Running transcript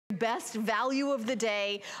best value of the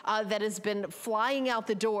day that has been flying out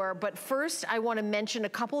the door. But first, I want to mention a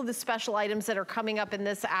couple of the special items that are coming up in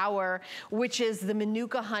this hour, which is the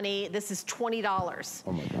Manuka honey. This is $20.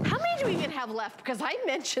 Oh my God. How many do we even have left? Because I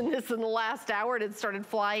mentioned this in the last hour and it started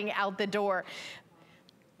flying out the door.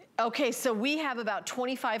 Okay, so we have about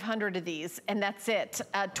 2,500 of these, and that's it.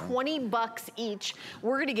 20 bucks each.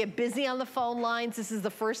 We're gonna get busy on the phone lines. This is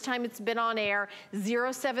the first time it's been on air,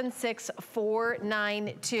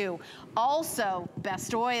 076492. Also,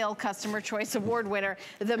 Best Oil Customer Choice Award winner,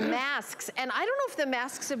 the masks. And I don't know if the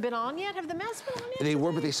masks have been on yet. Have the masks been on yet? They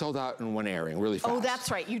were, but they sold out in one airing really fast. Oh,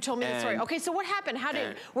 that's right. You told me the story. Okay, so what happened? How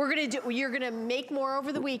did, you're gonna make more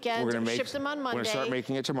over the weekend, ship them on Monday. We're gonna start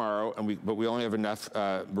making it tomorrow, and but we only have enough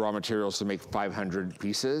raw materials to make 500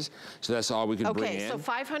 pieces, so that's all we can bring in. Okay, so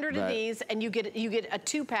 500 of these, and you get a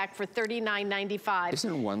 2-pack for $39.95.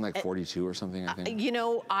 Isn't one like 42 or something, I think? You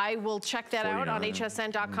know, I will check that out on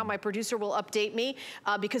hsn.com. My producer will update me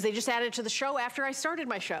because they just added it to the show after I started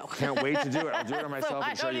my show. Can't wait to do it. I'll do it on myself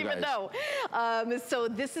and show you guys. I don't even know. So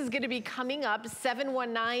this is going to be coming up,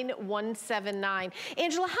 719179.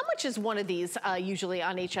 Angela, how much is one of these usually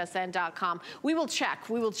on hsn.com? We will check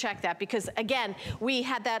that because again, we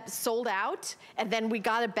had that sold out and then we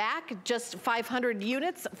got it back, just 500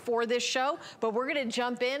 units for this show, but we're gonna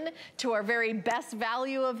jump in to our very best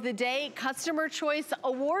value of the day, Customer Choice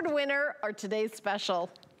Award winner, our today's special.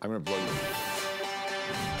 I'm gonna blow you.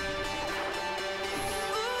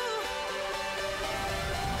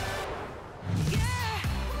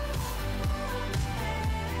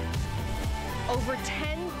 Over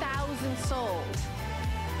 10,000 sold.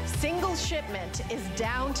 Single shipment is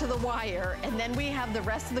down to the wire, and then we have the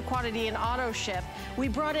rest of the quantity in auto ship. We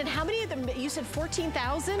brought in, how many of them? You said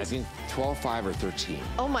 14,000? I think 12, 5, or 13.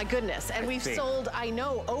 Oh my goodness, and we've sold, I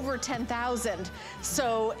know, over 10,000.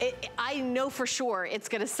 So I know for sure it's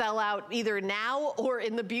gonna sell out either now or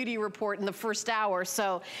in the beauty report in the first hour.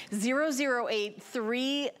 So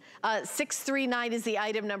 0083-639 is the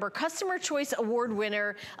item number. Customer Choice Award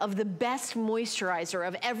winner of the best moisturizer,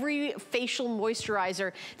 of every facial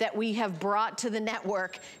moisturizer that we have brought to the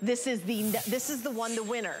network. This is the one, the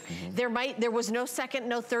winner. There was no second,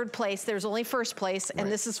 no third place. There's only first place,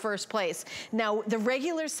 and this is first place. Now, the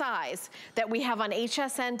regular size that we have on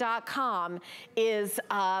hsn.com is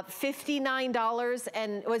 $59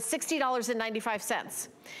 and was $60.95.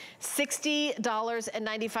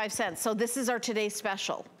 $60.95. So this is our today's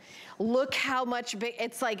special. Look how much big,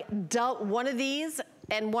 it's like one of these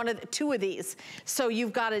and two of these. So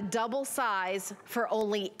you've got a double size for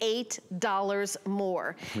only $8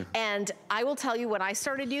 more. And I will tell you, when I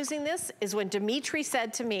started using this is when Dimitri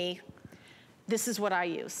said to me, this is what I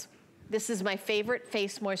use. This is my favorite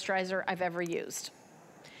face moisturizer I've ever used.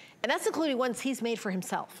 And that's including ones he's made for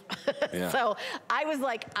himself. Yeah. So I was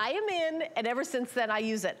like, I am in, and ever since then I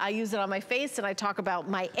use it. I use it on my face, and I talk about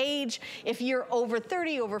my age. If you're over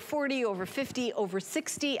 30, over 40, over 50, over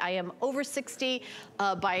 60, I am over 60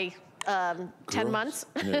 by 10 months.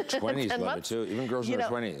 In their 20s love it too. Even girls in their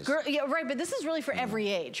 20s. Yeah, right, but this is really for every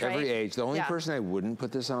age, right? Every age. The only person I wouldn't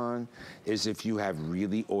put this on is if you have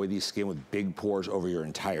really oily skin with big pores over your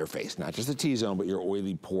entire face. Not just the T-zone, but your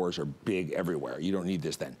oily pores are big everywhere. You don't need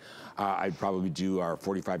this then. I'd probably do our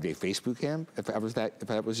 45-day face boot camp if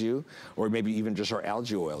that was you, or maybe even just our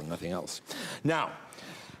algae oil and nothing else. Now,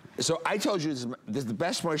 so I told you this is the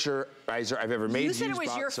best moisturizer I've ever made. You said it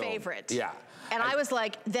was your favorite. Yeah. And I was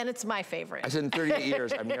like, then it's my favorite. I said in 38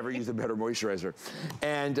 years, I've never used a better moisturizer.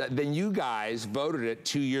 And then you guys voted it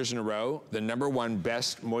 2 years in a row, the #1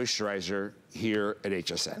 best moisturizer here at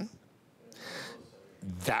HSN.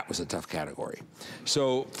 That was a tough category.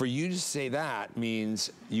 So for you to say that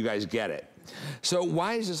means you guys get it. So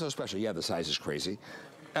why is this so special? Yeah, the size is crazy.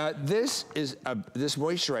 This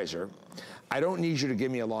moisturizer, I don't need you to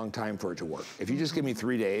give me a long time for it to work. If you just give me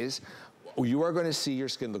 3 days, you are gonna see your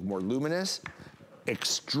skin look more luminous,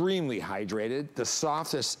 extremely hydrated, the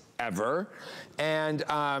softest ever, and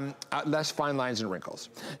less fine lines and wrinkles.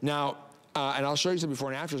 Now, and I'll show you some before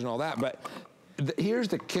and afters and all that, but here's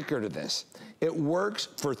the kicker to this. It works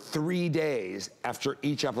for 3 days after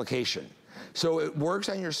each application. So it works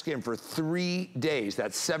on your skin for 3 days.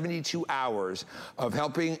 That's 72 hours of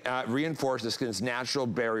helping reinforce the skin's natural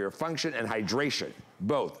barrier function and hydration,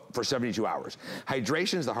 both for 72 hours.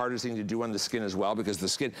 Hydration is the hardest thing to do on the skin as well, because the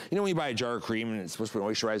skin, you know when you buy a jar of cream and it's supposed to be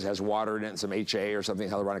moisturized, it has water in it and some HA or something,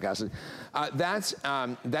 hyaluronic acid,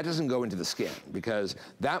 that doesn't go into the skin because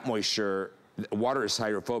that moisture, water is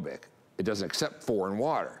hydrophobic. It doesn't accept foreign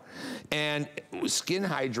water. And skin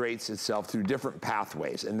hydrates itself through different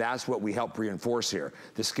pathways, and that's what we help reinforce here,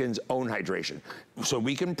 the skin's own hydration. So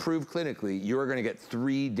we can prove clinically you're gonna get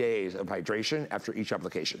 3 days of hydration after each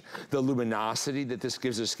application. The luminosity that this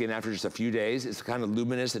gives the skin after just a few days is kind of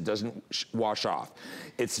luminous, it doesn't wash off.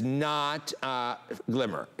 It's not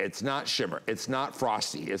glimmer, it's not shimmer, it's not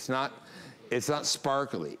frosty, it's not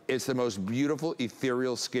sparkly. It's the most beautiful,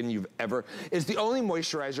 ethereal skin you've ever, it's the only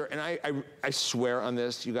moisturizer, and I swear on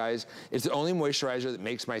this, you guys, it's the only moisturizer that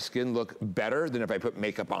makes my skin look better than if I put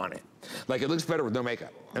makeup on it. Like, it looks better with no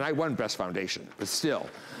makeup. And I won best foundation, but still.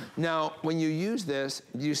 Now, when you use this,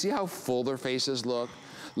 do you see how full their faces look?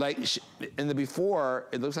 Like, in the before,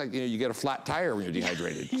 it looks like, you know, you get a flat tire when you're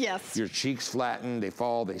dehydrated. Yes. Your cheeks flatten, they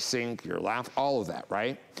fall, they sink, your laugh, all of that,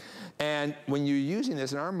 right? And when you're using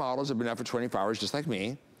this, and our models have been up for 24 hours, just like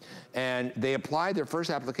me, and they applied their first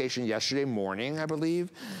application yesterday morning, I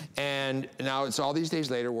believe, and now it's all these days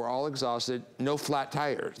later, we're all exhausted, no flat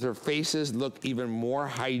tires. Their faces look even more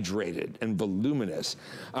hydrated and voluminous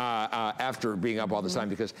after being up all this time,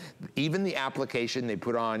 because even the application they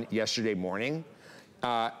put on yesterday morning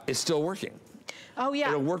is still working. Oh yeah.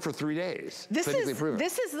 It'll work for 3 days. This is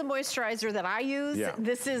the moisturizer that I use. Yeah.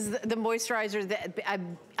 This is the moisturizer that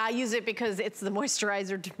I use it because it's the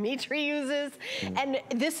moisturizer Dimitri uses. And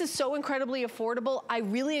this is so incredibly affordable. I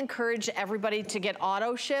really encourage everybody to get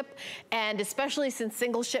auto ship, and especially since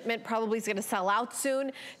single shipment probably is gonna sell out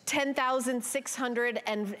soon.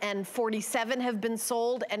 10,647 have been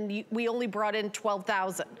sold, and we only brought in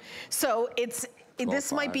 12,000. So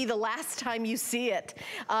this might be the last time you see it.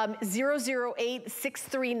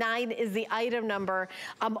 008639 is the item number.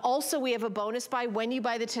 Also, we have a bonus buy. When you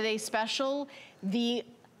buy the Today Special, the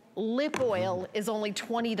lip oil is only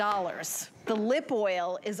 $20. The lip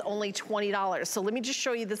oil is only $20. So let me just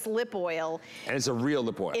show you this lip oil. And it's a real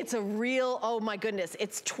lip oil. It's a real, oh my goodness.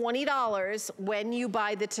 It's $20 when you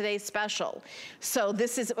buy the Today Special. So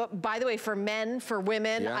this is, by the way, for men, for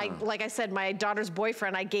women. Yeah. Like I said, my daughter's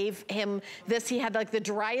boyfriend, I gave him this. He had like the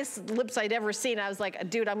driest lips I'd ever seen. I was like,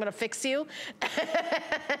 dude, I'm gonna fix you.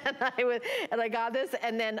 and I got this.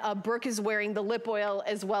 And then Brooke is wearing the lip oil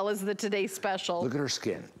as well as the Today Special. Look at her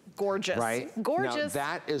skin. Gorgeous. Right? Gorgeous. Now,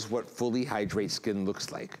 that is what fully hydrated skin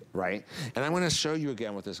looks like, right? And I'm gonna show you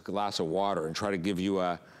again with this glass of water and try to give you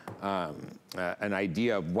an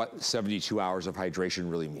idea of what 72 hours of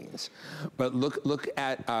hydration really means. But look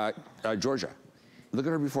at Georgia. Look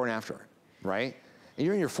at her before and after, right? And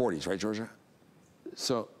you're in your 40s, right, Georgia?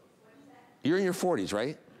 So, you're in your 40s,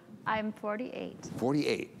 right? I'm 48.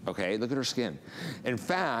 48, okay, look at her skin. In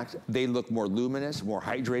fact, they look more luminous, more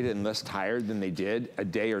hydrated, and less tired than they did a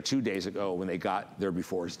day or 2 days ago when they got their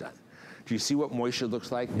befores done. Do you see what moisture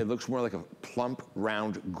looks like? It looks more like a plump,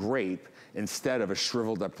 round grape instead of a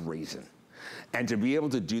shriveled up raisin. And to be able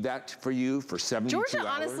to do that for you for 72 hours. Georgia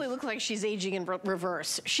honestly looks like she's aging in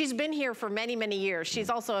reverse. She's been here for many, many years. She's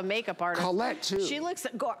also a makeup artist. Colette, too. She looks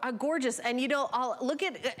gorgeous. And you know, look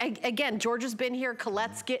at, again, Georgia's been here,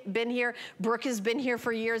 Colette's been here, Brooke has been here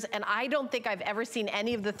for years, and I don't think I've ever seen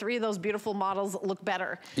any of the three of those beautiful models look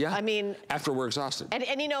better. Yeah, I mean. After we're exhausted.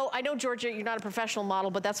 And you know, I know, Georgia, you're not a professional model,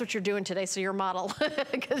 but that's what you're doing today, so you're a model.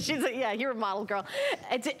 Because she's yeah, you're a model girl.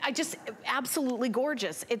 I just, absolutely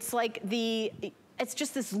gorgeous. It's like it's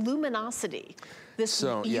just this luminosity, this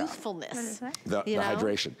youthfulness. The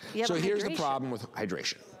hydration. Yeah, so here's the problem with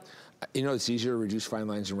hydration. You know, it's easier to reduce fine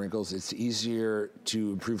lines and wrinkles. It's easier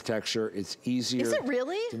to improve texture. It's easier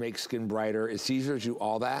to make skin brighter. It's easier to do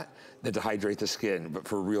all that than to hydrate the skin, but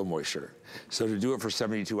for real moisture. So to do it for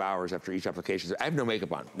 72 hours after each application, I have no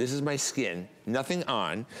makeup on. This is my skin, nothing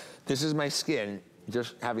on. This is my skin,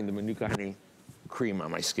 just having the Manuka honey cream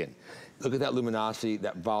on my skin. Look at that luminosity,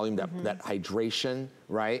 that volume, that hydration,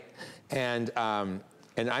 right? And I'm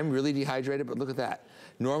really dehydrated, but look at that.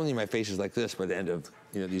 Normally my face is like this by the end of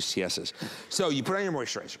these TSs. So you put on your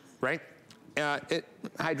moisturizer, right? It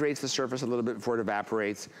hydrates the surface a little bit before it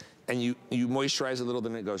evaporates, and you moisturize a little,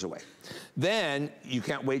 then it goes away. Then you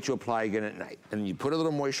can't wait to apply again at night. And you put a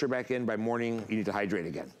little moisture back in, by morning you need to hydrate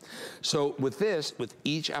again. So with this, with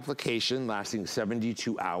each application lasting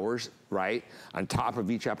 72 hours, right, on top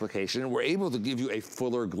of each application, we're able to give you a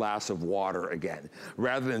fuller glass of water again,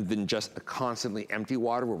 rather than just a constantly empty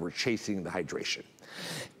water where we're chasing the hydration.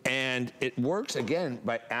 And it works, again,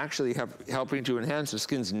 by actually helping to enhance the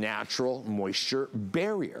skin's natural moisture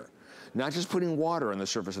barrier. Not just putting water on the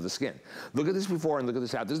surface of the skin. Look at this before and look at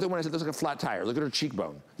this after. This is the one I said looks like a flat tire. Look at her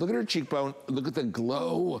cheekbone. Look at her cheekbone. Look at the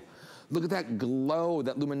glow. Look at that glow,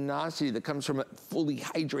 that luminosity that comes from a fully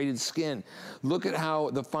hydrated skin. Look at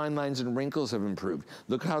how the fine lines and wrinkles have improved.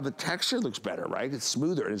 Look how the texture looks better, right? It's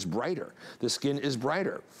smoother, and it's brighter. The skin is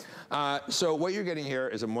brighter. So what you're getting here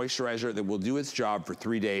is a moisturizer that will do its job for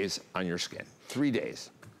 3 days on your skin. 3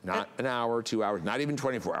 days. Not an hour, 2 hours, not even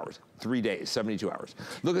 24 hours. 3 days, 72 hours.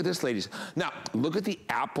 Look at this, ladies. Now, look at the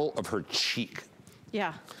apple of her cheek.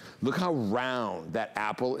 Yeah. Look how round that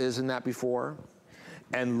apple is in that before.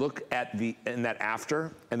 And look at in that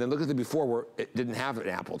after. And then look at the before where it didn't have an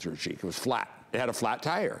apple to her cheek. It was flat. It had a flat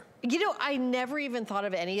tire. You know, I never even thought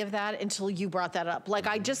of any of that until you brought that up. Like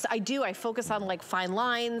I focus on like fine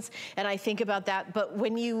lines and I think about that. But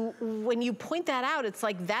when you point that out, it's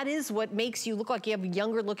like that is what makes you look like you have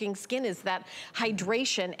younger looking skin, is that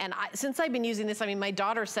hydration. And since I've been using this, I mean, my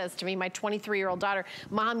daughter says to me, my 23-year-old daughter,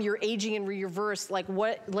 Mom, you're aging in reverse. Like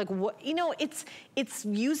what, you know, it's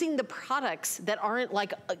using the products that aren't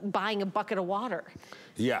like buying a bucket of water.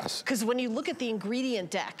 Yes. Because when you look at the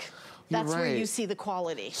ingredient deck, that's where you see the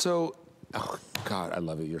quality. So, oh God, I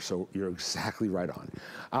love it. You're exactly right on.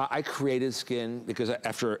 I created Skinn because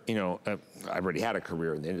after, you know, I already had a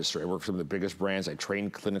career in the industry. I worked for some of the biggest brands. I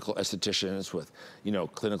trained clinical estheticians with, you know,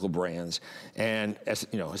 clinical brands and,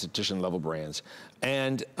 you know, esthetician level brands.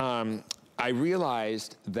 And I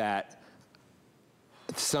realized that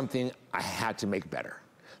it's something I had to make better.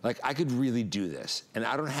 Like, I could really do this, and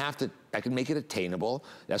I don't have to, I can make it attainable.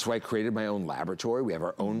 That's why I created my own laboratory. We have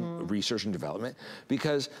our own research and development,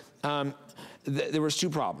 because there was 2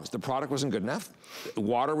 problems. The product wasn't good enough.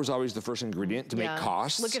 Water was always the first ingredient to make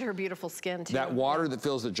costs. Look at her beautiful skin, too. That water that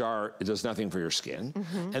fills the jar, it does nothing for your skin.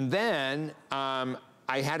 And then,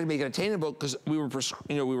 I had to make it attainable because we were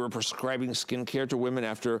prescribing skincare to women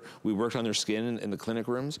after we worked on their skin in the clinic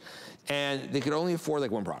rooms, and they could only afford like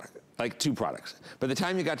 1 product. Like 2 products. By the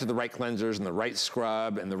time you got to the right cleansers and the right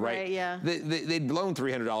scrub and the they'd blown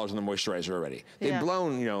 $300 on the moisturizer already. They'd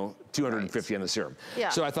blown, you know, $250 on the serum.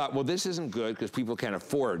 So I thought, well, this isn't good because people can't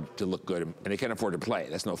afford to look good and they can't afford to play.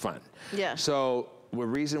 That's no fun. So the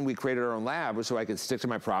reason we created our own lab was so I could stick to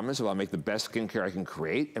my promise of I'll make the best skincare I can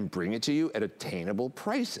create and bring it to you at attainable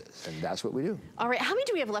prices. And that's what we do. All right, how many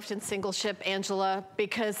do we have left in single ship, Angela?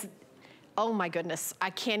 Because, oh my goodness, I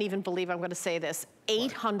can't even believe I'm gonna say this.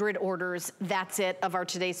 800 orders, that's it, of our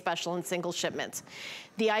today's special in single shipments.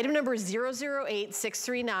 The item number is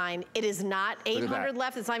 008639. It is not 800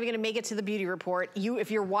 left. It's not even gonna make it to the beauty report.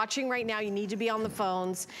 If you're watching right now, you need to be on the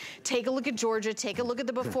phones. Take a look at Georgia, take a look at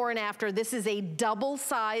the before and after. This is a double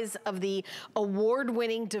size of the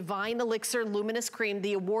award-winning Divine Elixir Luminous Cream.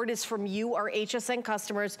 The award is from you, our HSN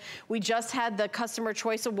customers. We just had the Customer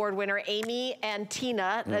Choice Award winner, Amy and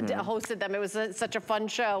Tina, hosted them. It was such a fun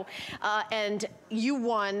show. And you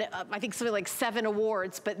won, I think something like 7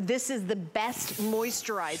 awards, but this is the best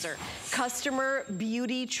moisturizer. Customer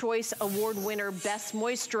Beauty Choice Award winner, best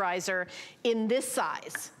moisturizer in this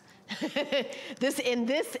size. in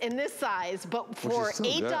this size, but for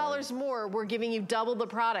 $8 more, we're giving you double the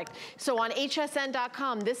product. So on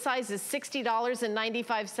hsn.com, this size is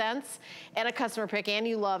 $60.95 and a customer pick, and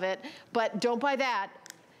you love it, but don't buy that.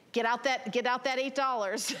 Get out that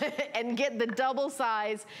 $8 and get the double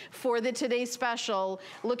size for the today's special.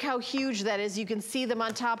 Look how huge that is. You can see them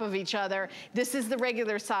on top of each other. This is the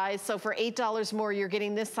regular size, so for $8 more, you're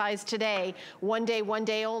getting this size today, one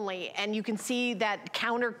day only. And you can see that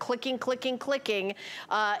counter clicking,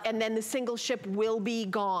 and then the single ship will be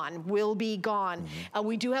gone,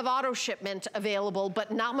 We do have auto shipment available,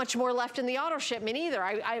 but not much more left in the auto shipment either.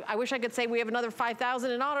 I wish I could say we have another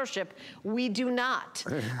 5,000 in auto ship. We do not.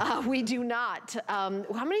 We do not.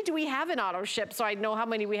 How many do we have in auto ship so I know how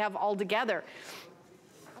many we have all together?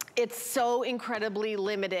 It's so incredibly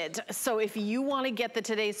limited. So if you want to get the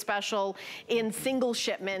today's special in single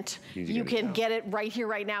shipment, you can get it right here,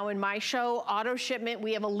 right now in my show. Auto shipment,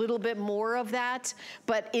 we have a little bit more of that,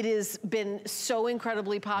 but it has been so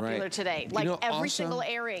incredibly popular today. Like every single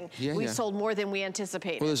airing, we've sold more than we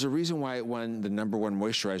anticipated. Well, there's a reason why it won the #1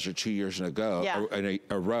 moisturizer 2 years ago, in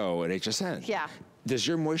a row at HSN. Does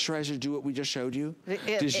your moisturizer do what we just showed you?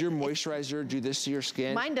 Does your moisturizer do this to your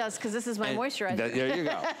skin? Mine does, because this is my moisturizer. There you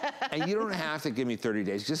go. And you don't have to give me 30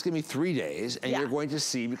 days. Just give me 3 days, and you're going to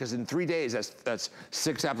see, because in 3 days, that's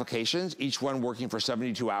 6 applications, each one working for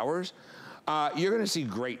 72 hours. You're gonna see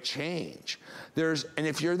great change. And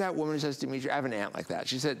if you're that woman who says, Dimitri, I have an aunt like that.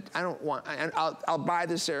 She said, I don't want, I'll buy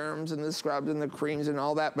the serums and the scrubs and the creams and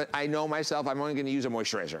all that, but I know myself, I'm only gonna use a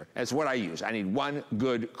moisturizer. That's what I use. I need one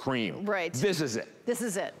good cream. This is it. This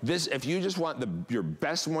is it. If you just want your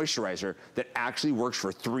best moisturizer that actually works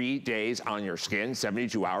for 3 days on your skin,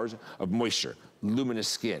 72 hours of moisture, luminous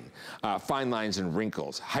skin, fine lines and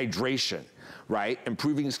wrinkles, hydration, right?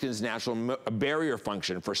 Improving skin's natural barrier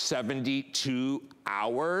function for 72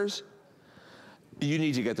 hours. You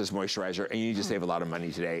need to get this moisturizer, and you need to save a lot of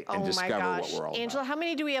money today and discover what we're all Angela, about. how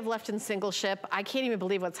many do we have left in single ship? I can't even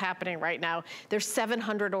believe what's happening right now. There's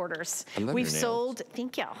 700 orders. We've sold,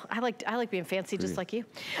 thank you. I like being fancy just like you.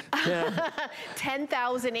 Yeah.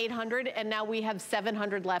 10,800, and now we have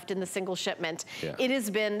 700 left in the single shipment. Yeah. It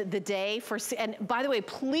has been the day for, and by the way,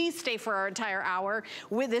 please stay for our entire hour.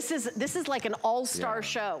 This is like an all-star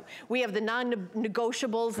show. We have the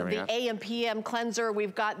non-negotiables, the AM PM cleanser.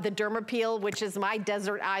 We've got the Derma Peel, which is my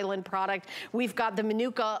desert island product. We've got the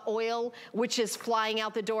Manuka oil, which is flying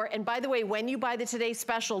out the door. And by the way, when you buy the Today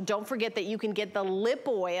Special, don't forget that you can get the lip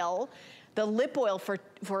oil. The lip oil for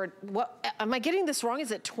what, am I getting this wrong?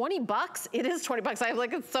 Is it 20 bucks? It is 20 bucks. I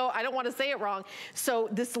don't want to say it wrong. So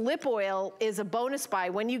this lip oil is a bonus buy.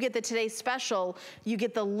 When you get the Today Special, you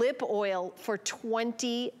get the lip oil for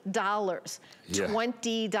 $20. Yeah.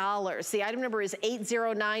 $20. The item number is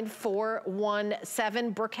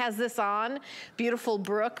 809417. Brooke has this on. Beautiful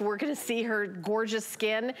Brooke. We're going to see her gorgeous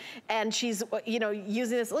skin. And she's, you know,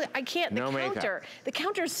 using this. Look, I can't, the counter. The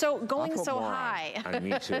counter is going so high.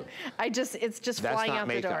 Me too. It's just flying out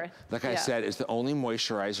the door. Like I said, it's the only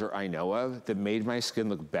moisturizer I know of that made my skin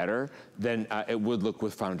look better than it would look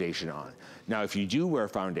with foundation on. Now, if you do wear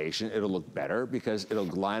foundation, it'll look better because it'll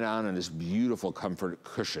glide on this beautiful comfort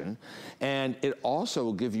cushion. And it also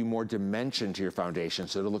will give you more dimension to your foundation,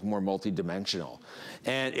 so it'll look more multi-dimensional.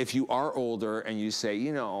 And if you are older and you say,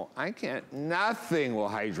 you know, I can't, nothing will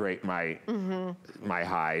hydrate my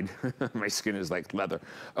hide. My skin is like leather.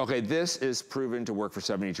 Okay, this is proven to work for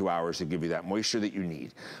 72 hours to give you that moisture that you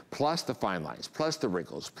need, plus the fine lines, plus the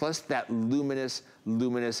wrinkles, plus that luminous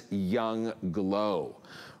young glow.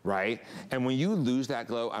 Right? And when you lose that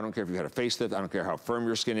glow, I don't care if you had a facelift, I don't care how firm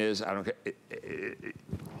your skin is, I don't care,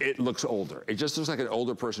 it looks older. It just looks like an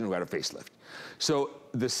older person who had a facelift. So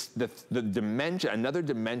the dimension, another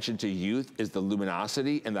dimension to youth is the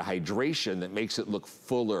luminosity and the hydration that makes it look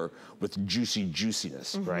fuller with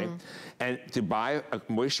juiciness, right? And to buy a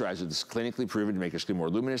moisturizer that's clinically proven to make your skin more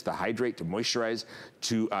luminous, to hydrate, to moisturize,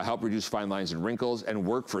 to help reduce fine lines and wrinkles, and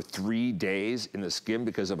work for 3 days in the skin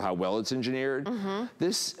because of how well it's engineered.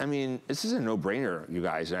 This is a no-brainer, you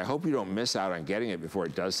guys, and I hope you don't miss out on getting it before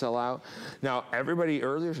it does sell out. Now, everybody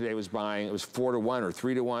earlier today was buying, it was 4-to-1 or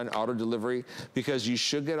 3-to-1 auto delivery, because you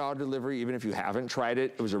should get auto delivery even if you haven't tried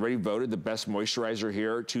it. It was already voted the best moisturizer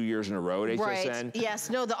here 2 years in a row at HSN. Right, yes,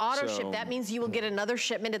 no, the auto ship, that means you will get another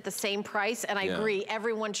shipment at the same price, and I agree,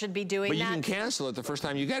 everyone should be doing that. But you can cancel it the first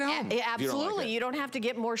time you get home. Absolutely, you don't have to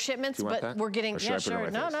get more shipments, but we're getting, yeah, sure,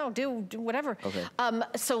 no, do whatever. Okay.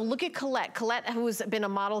 So look at Colette. Colette, who's been a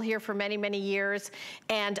model here for many, many years,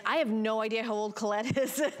 and I have no idea how old Colette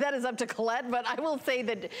is. That is up to Colette, but I will say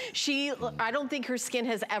that I don't think her skin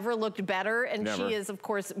has ever looked better, and she is, of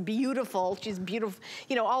course, beautiful. She's beautiful.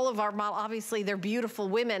 You know, all of our models, obviously, they're beautiful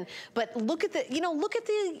women, but look at the,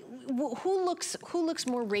 who looks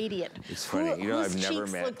more radiant? It's funny, I've never met. Whose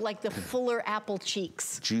cheeks look like the fuller apple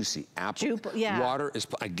cheeks? Juicy apple. Yeah. Water is,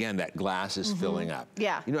 again, that glass is filling up.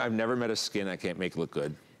 Yeah. I've never met a skin I can't make look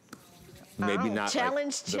good. Maybe not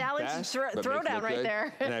challenge, best, throw down right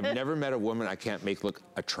there. And I've never met a woman I can't make look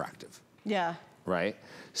attractive. Yeah. Right?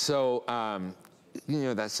 So,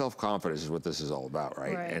 that self-confidence is what this is all about,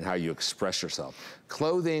 right? And how you express yourself.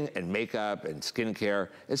 Clothing and makeup and skincare,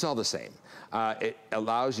 it's all the same. It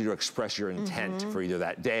allows you to express your intent for either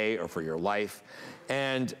that day or for your life.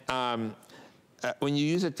 And when you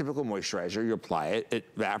use a typical moisturizer, you apply it, it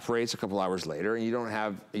evaporates a couple hours later, and you don't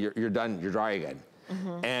have, you're done, you're dry again.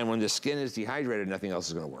 And when the skin is dehydrated, nothing else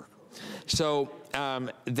is going to work. So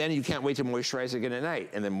then you can't wait to moisturize again at night.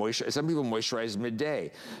 And then some people moisturize midday.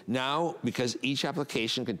 Now, because each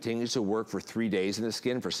application continues to work for 3 days in the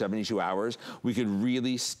skin for 72 hours, we could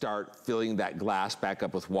really start filling that glass back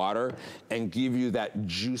up with water and give you that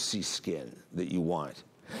juicy skin that you want.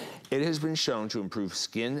 It has been shown to improve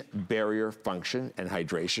skin barrier function and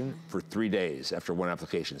hydration for 3 days after one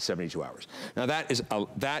application, 72 hours. Now that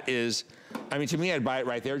is, to me, I'd buy it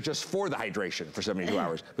right there just for the hydration for 72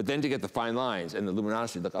 hours. But then to get the fine lines and the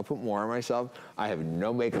luminosity, look, I'll put more on myself. I have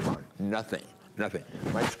no makeup on, nothing. Nothing.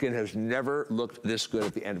 My skin has never looked this good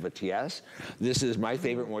at the end of a TS. This is my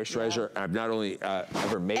favorite moisturizer. I've not only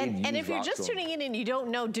ever made. And if you're just tuning in and you don't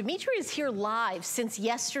know, Dimitri is here live since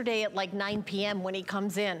yesterday at like 9 p.m. when he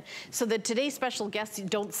comes in. So that today's special guests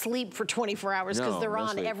don't sleep for 24 hours because they're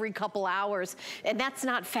on every couple hours. And that's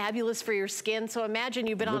not fabulous for your skin. So imagine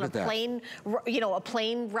you've been on a plane, a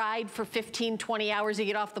plane ride for 15, 20 hours. You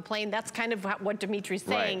get off the plane. That's kind of what Dimitri's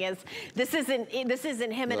saying is this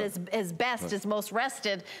isn't him at his best, his most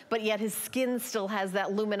rested, but yet his skin still has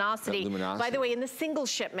that luminosity. By the way, in the single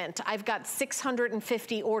shipment, I've got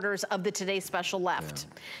 650 orders of the Today Special left.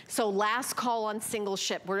 So last call on single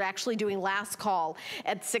ship. We're actually doing last call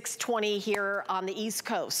at 6:20 here on the East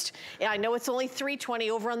Coast. I know it's only 3:20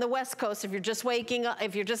 over on the West Coast. If you're just waking up,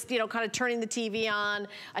 if you're just, kind of turning the TV on,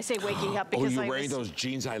 I say waking up because you're wearing those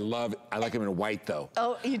jeans I love. I like them in white though.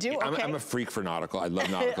 Oh, you do? Okay. I'm a freak for nautical. I love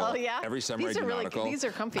nautical. Oh yeah? Every summer I do nautical. These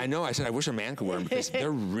are comfy. I know. I said I wish a man could wear them because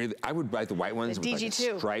they're really. I would buy the white ones with like a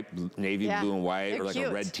striped navy blue and white, or like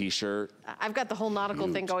a red T-shirt. I've got the whole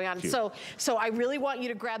nautical thing going on. So I really want you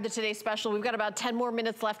to grab the Today Special. We've got about 10 more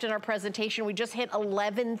minutes left in our presentation. We just hit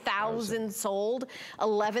 11,000 sold.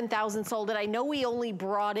 11,000 sold. And I know we only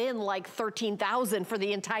brought in like 13,000 for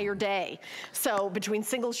the entire day. So between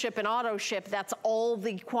single ship and auto ship, that's all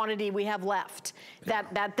the quantity we have left.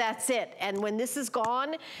 That's it. And when this is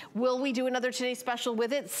gone, will we do another Today Special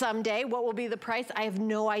with it someday? What will be the price? I have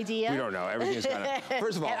no idea. We don't know. Everything's gonna.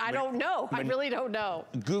 First of all, I don't know. I really don't know.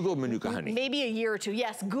 Google Manuka honey. Maybe a year or two.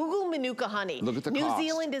 Yes, Google Manuka honey. Look at the New cost.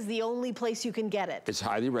 Zealand is the only place you can get it. It's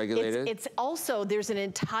highly regulated. It's also, there's an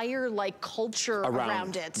entire culture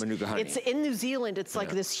around it. Manuka honey. It's in New Zealand. It's like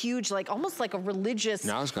this huge, almost like a religious.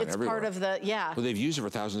 Now it's gone everywhere. Part of the Well, they've used it for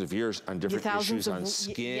thousands of years on different issues on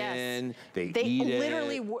skin. Yes. They eat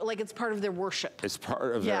literally it. It's part of their worship. It's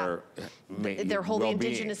part of their holy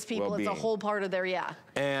indigenous people. It's a whole part of their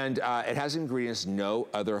And it has ingredients no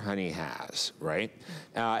other honey has, right?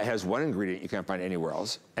 It has one ingredient you can't find anywhere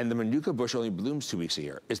else. And the Manuka bush only blooms 2 weeks a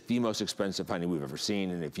year. It's the most expensive honey we've ever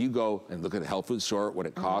seen. And if you go and look at a health food store, what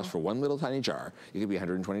it costs for one little tiny jar, it could be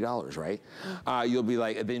 $120, right? You'll be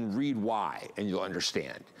like, then read why, and you'll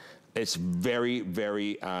understand. It's very,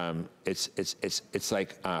 very, it's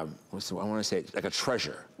like, I want to say, like a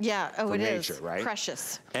treasure. Yeah, for it nature, is. Right?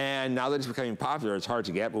 Precious. And now that it's becoming popular, it's hard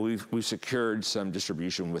to get, but we've secured some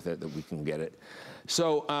distribution with it that we can get it.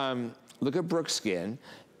 So look at Brooke's skin,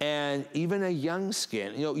 and even a young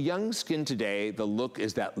skin, young skin today, the look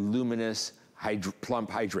is that luminous, plump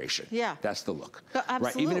hydration. Yeah. That's the look. Absolutely.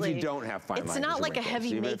 Right? Even if you don't have fine lines. It's not like a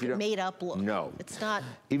heavy made up look. No. It's not.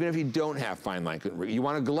 Even if you don't have fine line, you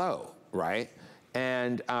want to glow, right?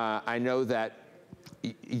 And I know that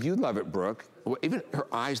you love it, Brooke. Even her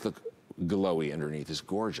eyes look glowy underneath. Is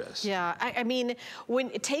gorgeous. Yeah, I mean,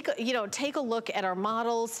 take a look at our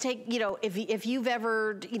models. If you've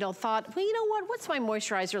ever thought, well, you know what's my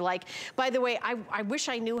moisturizer like? By the way, I wish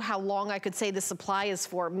I knew how long I could say the supply is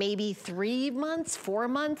for. Maybe 3 months, 4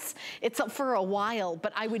 months. It's up for a while,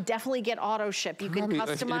 but I would definitely get auto ship. You can customize it.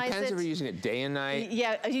 It depends if you're using it day and night.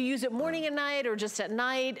 Yeah, you use it morning and night or just at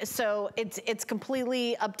night. So it's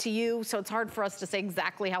completely up to you. So it's hard for us to say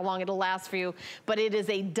exactly how long it'll last for you, but it is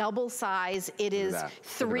a double size. It is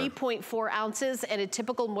 3.4 ounces, and a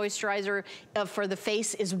typical moisturizer for the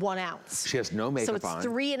face is 1 ounce. She has no makeup on. So it's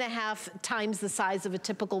 3.5 times the size of a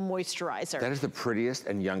typical moisturizer. That is the prettiest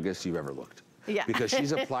and youngest you've ever looked. Yeah. Because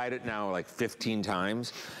she's applied it now like 15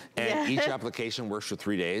 times, and each application works for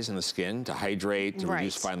 3 days in the skin to hydrate, to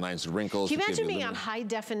reduce fine lines and wrinkles. Can you imagine being on high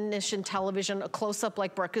definition television, a close up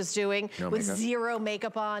like Brooke is doing, with zero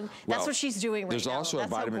makeup on? That's what she's doing right now. There's also a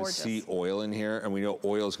vitamin C oil in here, and we know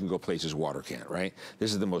oils can go places water can't, right?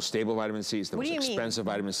 This is the most stable vitamin C. It's the most expensive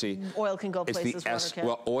vitamin C. Oil can go places water can't.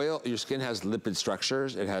 Well, oil, your skin has lipid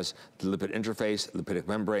structures. It has the lipid interface, lipidic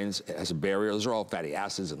membranes. It has a barrier. Those are all fatty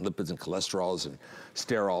acids and lipids and cholesterols and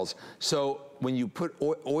sterols. So when you put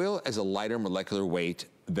oil as a lighter molecular weight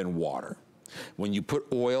than water, when you put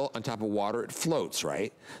oil on top of water, it floats,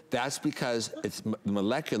 right? That's because it's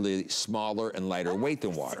molecularly smaller and lighter weight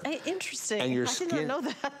than water. Interesting. And your I did not know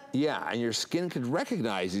that. Yeah, and your skin could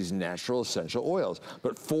recognize these natural essential oils.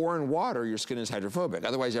 But in water, your skin is hydrophobic.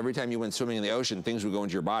 Otherwise, every time you went swimming in the ocean, things would go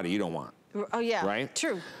into your body you don't want. Oh yeah, right?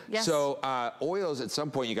 True, yes. So oils, at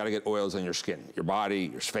some point you gotta get oils on your skin, your body,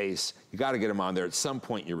 your face. You gotta get them on there at some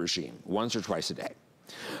point in your regime, once or twice a day.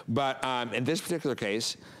 But in this particular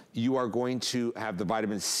case, you are going to have the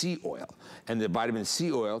vitamin C oil. And the vitamin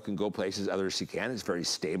C oil can go places others can. It's very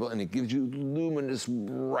stable, and it gives you luminous,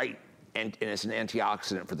 bright and it's an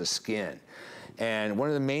antioxidant for the skin. And one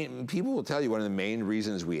of the main, people will tell you one of the main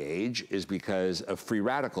reasons we age is because of free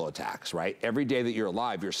radical attacks, right? Every day that you're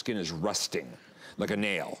alive, your skin is rusting like a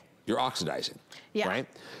nail. You're oxidizing, right?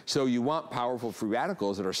 So you want powerful free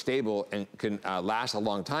radicals that are stable and can last a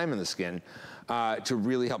long time in the skin to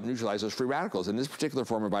really help neutralize those free radicals. And this particular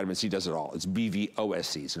form of vitamin C does it all. It's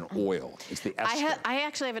BVOSC, it's an oil, it's the ester. I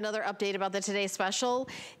actually have another update about the Today Special.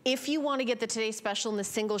 If you want to get the Today Special in the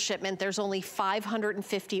single shipment, there's only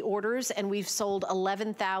 550 orders, and we've sold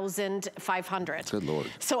 11,500. Good Lord.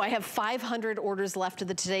 So I have 500 orders left of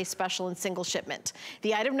the Today Special in single shipment.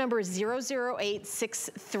 The item number is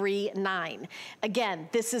 008639. Again,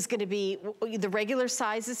 this is going to be, the regular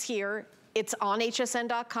size is here. It's on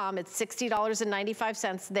hsn.com. It's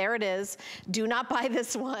 $60.95. There it is. Do not buy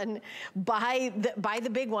this one. Buy the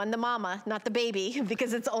big one, the mama, not the baby,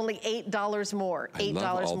 because it's only $8 more. $8 more.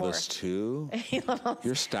 I love all this too.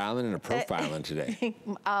 You're styling and profiling today.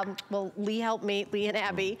 Well, Lee helped me, Lee and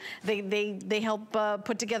Abby. They help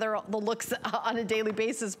put together the looks on a daily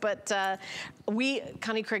basis. But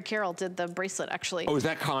Connie Craig Carroll did the bracelet actually. Oh, is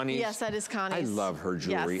that Connie's? Yes, that is Connie's. I love her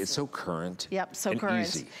jewelry. Yes. It's so current. Yep, so and current.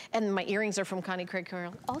 Easy. And my earrings are from Connie Craig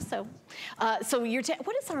Carroll also. So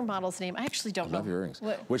what is our model's name? I actually don't know. I love your earrings.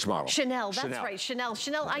 Which model? Chanel, that's right, Chanel.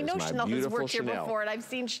 Chanel, I know Chanel has worked here before, and I've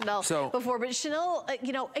seen Chanel before, but Chanel,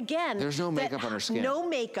 you know, again. There's no makeup on her skin. No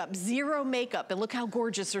makeup, zero makeup, and look how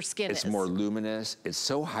gorgeous her skin is. It's more luminous, it's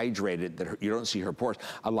so hydrated that you don't see her pores.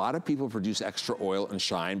 A lot of people produce extra oil and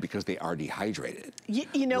shine because they are dehydrated.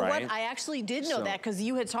 You know what, I actually did know that because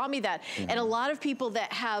you had taught me that. And a lot of people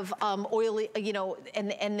that have oily, you know,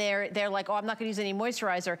 and they're like, oh, I'm not gonna use any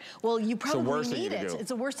moisturizer. Well, you probably need it. It's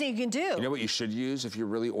the worst thing you can do. You know what you should use if you're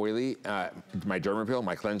really oily? My Dermapil,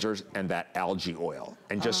 my cleansers, and that algae oil.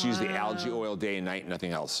 And just use the algae oil day and night,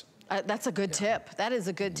 nothing else. That's a good tip. That is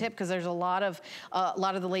a good tip because there's a lot of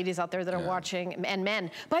the ladies out there that are watching, and men.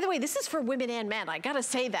 By the way, this is for women and men. I gotta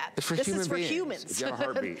say that. It's for this human is for beings. humans. If you have a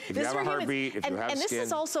heartbeat, if you have a heartbeat, if you have and skin. this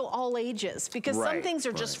is also all ages because some things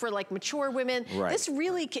are just for like mature women. This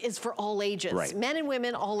really is for all ages. Men and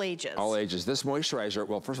women, all ages. All ages. This moisturizer,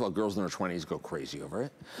 well, first of all, girls in their 20s go crazy over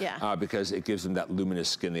it. Yeah. Because it gives them that luminous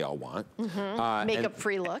skin they all want.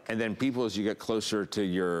 Makeup-free look. And then people, as you get closer to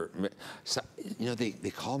your, you know, they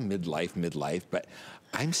call midlife, but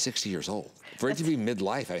I'm 60 years old. For it to be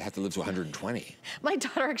midlife, I have to live to 120. My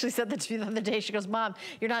daughter actually said that to me the other day. She goes, Mom,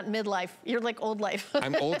 you're not midlife. You're like old life.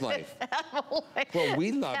 I'm old life. I'm old life. Well,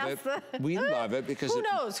 we love it. We love it because Who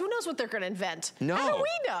knows? Who knows what they're going to invent? No. How do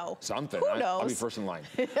we know? Something. Who knows? I'll be first in line.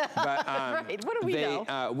 But, right. What do we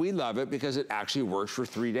know? We love it because it actually works for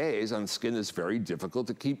 3 days on skin that's very difficult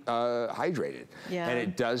to keep hydrated. Yeah. And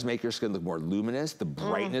it does make your skin look more luminous, the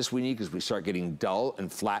brightness we need because we start getting dull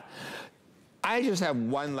and flat. I just have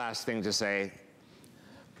one last thing to say.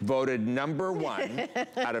 Voted #1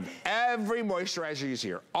 out of every moisturizer you see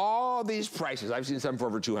here. All these prices, I've seen some for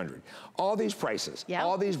over 200. All these prices,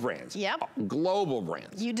 all these brands, global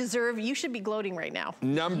brands. You should be gloating right now.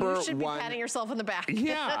 You should be patting yourself on the back.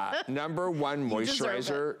 Yeah, #1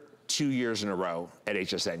 moisturizer 2 years in a row at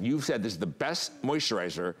HSN. You've said this is the best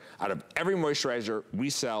moisturizer out of every moisturizer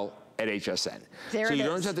we sell at HSN. So you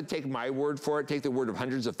don't just have to take my word for it, take the word of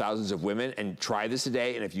hundreds of thousands of women and try this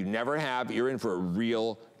today. And if you never have, you're in for a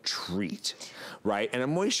real treat, right? And a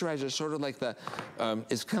moisturizer is sort of like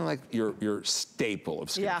it's kind of like your staple of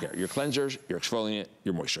skincare. Your cleansers, your exfoliant,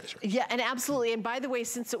 your moisturizer. Yeah, and absolutely. And by the way,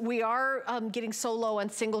 since we are getting so low on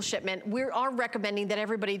single shipment, we are recommending that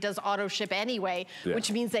everybody does auto ship anyway, which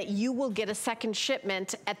means that you will get a second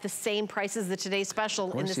shipment at the same price as the Today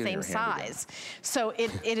Special in the same size. So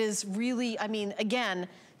it is really, I mean, again,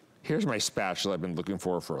 here's my spatula I've been looking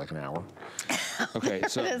for like an hour. Okay,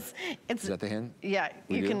 so is that the hand? Yeah,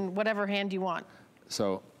 you can, whatever hand you want.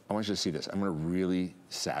 So I want you to see this. I'm gonna really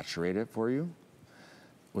saturate it for you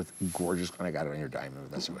with gorgeous, and I got it on your diamond,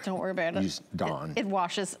 that's okay. Don't worry about it. Use Dawn. It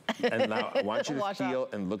washes. And now I want you to feel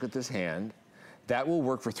and look at this hand. That will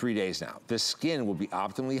work for 3 days now. The skin will be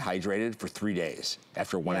optimally hydrated for 3 days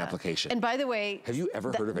after one application. And by the way, have you ever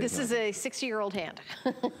heard of anything? This is a 60-year-old hand.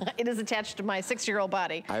 It is attached to my 60-year-old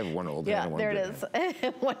body. I have one old hand and one there it is.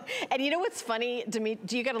 And you know what's funny,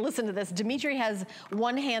 Dimitri, you got to listen to this. Dimitri has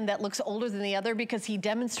one hand that looks older than the other because he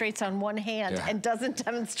demonstrates on one hand and doesn't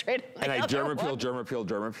demonstrate on the other. And I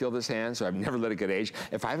dermapeel this hand, so I've never let it get aged.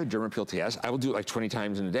 If I have a dermapeel test, I will do it like 20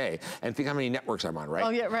 times in a day and think how many networks I'm on, right? Oh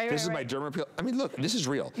yeah, right. This is my dermapeel. I mean, look, this is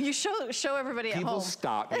real. You show everybody at home. People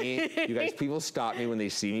stop me, you guys, people stop me when they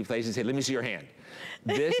see me place and say, let me see your hand.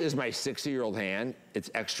 This is my 60-year-old hand. It's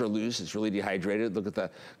extra loose, it's really dehydrated. Look at the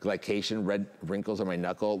glycation, red wrinkles on my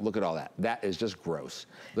knuckle. Look at all that. That is just gross.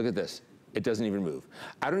 Look at this. It doesn't even move.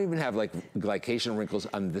 I don't even have like glycation wrinkles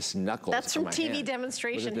on this knuckle. That's from TV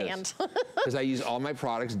demonstration hand. Because I use all my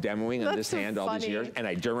products demoing on this hand all these years, and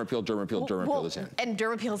I dermapeel this hand. And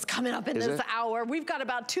dermapeel's coming up in this hour. We've got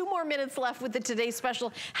about 2 more minutes left with the Today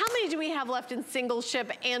Special. How many do we have left in single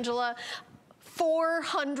ship, Angela?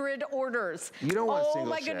 400 orders. You don't want single ship. Oh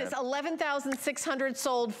my goodness, 11,600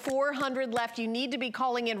 sold, 400 left. You need to be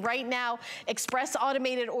calling in right now. Express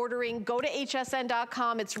automated ordering. Go to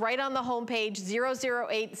hsn.com. It's right on the homepage,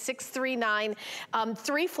 008639.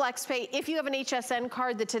 3 flex pay. If you have an HSN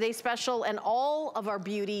card, the Today Special and all of our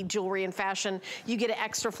beauty, jewelry, and fashion, you get an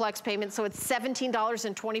extra flex payment. So it's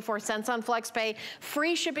 $17.24 on flex pay.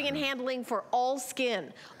 Free shipping and handling for all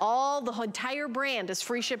Skinn. The entire brand is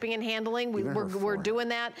free shipping and handling. We're doing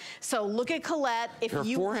that. So look at Colette. If her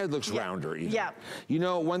forehead looks rounder even. Yeah. You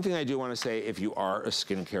know, one thing I do want to say, if you are a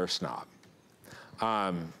skincare snob,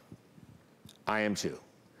 I am too.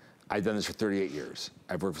 I've done this for 38 years.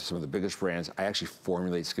 I've worked for some of the biggest brands. I actually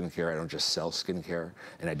formulate skincare. I don't just sell skincare,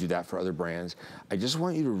 and I do that for other brands. I just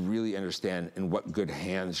want you to really understand in what good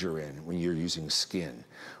hands you're in when you're using Skinn,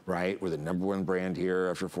 right? We're the #1 brand here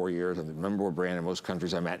after 4 years. I'm the #1 brand in most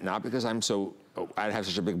countries I'm at, not because I have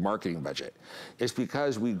such a big marketing budget. It's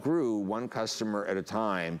because we grew one customer at a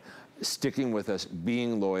time, sticking with us,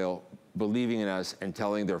 being loyal, believing in us, and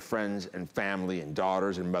telling their friends and family and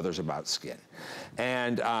daughters and mothers about Skinn.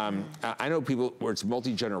 And I know people where it's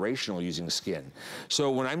multi-generational using Skinn.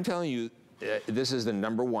 So when I'm telling you, this is the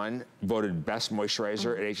 #1 voted best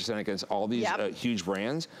moisturizer at HSN against all these huge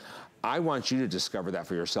brands, I want you to discover that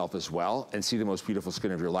for yourself as well and see the most beautiful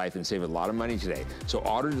skin of your life and save a lot of money today. So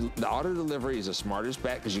the auto delivery is the smartest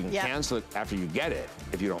bet because you can cancel it after you get it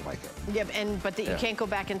if you don't like it. Yep, but you can't go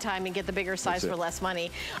back in time and get the bigger size for less money.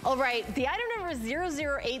 All right, the item number is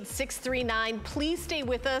 008639. Please stay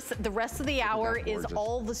with us. The rest of the hour is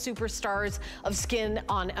all the superstars of Skinn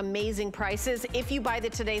on amazing prices. If you buy the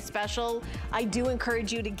Today Special, I do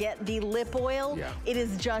encourage you to get the lip oil. Yeah. It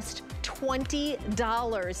is just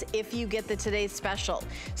 $20 if you get the Today Special.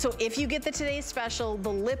 So if you get the Today Special, the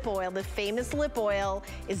lip oil, the famous lip oil,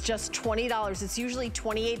 is just $20. It's usually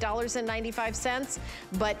 $28.95,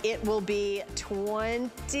 but it will be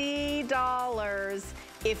 $20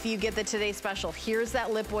 if you get the Today Special. Here's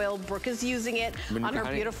that lip oil. Brooke is using it on her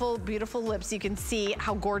beautiful, beautiful lips. You can see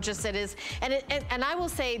how gorgeous it is. And I will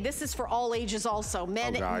say this is for all ages also.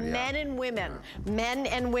 Men and women. Men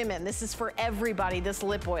and women. This is for everybody, this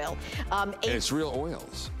lip oil. And it's real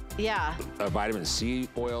oils. Yeah. A vitamin C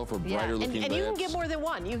oil for brighter looking lips. And you can get more than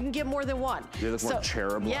one. You can get more than one. They look more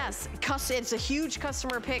cherub-like. Yes. It's a huge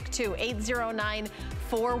customer pick too. 809-417.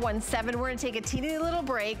 We're going to take a teeny little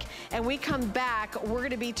break. And we come back, we're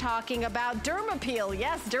going to be talking about Dermapeel.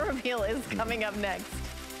 Yes, Dermapeel is coming up next.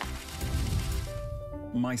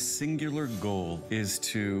 My singular goal is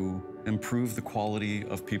to improve the quality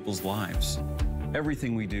of people's lives.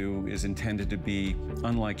 Everything we do is intended to be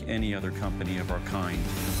unlike any other company of our kind.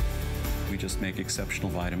 We just make exceptional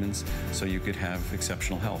vitamins so you could have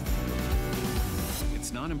exceptional health.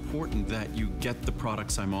 It's not important that you get the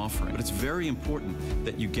products I'm offering, but it's very important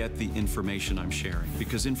that you get the information I'm sharing,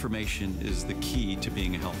 because information is the key to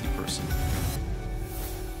being a healthy person.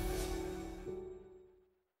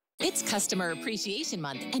 It's Customer Appreciation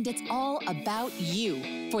Month, and it's all about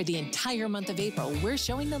you. For the entire month of April, we're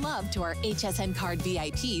showing the love to our HSN card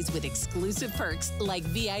VIPs with exclusive perks like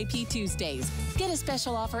VIP Tuesdays. Get a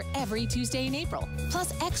special offer every Tuesday in April,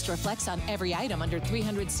 plus extra flex on every item under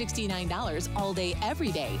 $369 all day,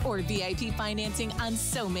 every day, or VIP financing on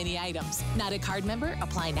so many items. Not a card member?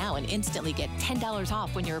 Apply now and instantly get $10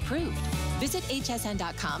 off when you're approved. Visit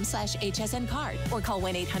hsn.com/HSN card or call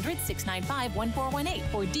 1-800-695-1418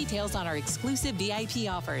 for details on our exclusive VIP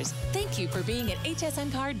offers. Thank you for being at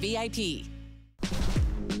HSN Card VIP.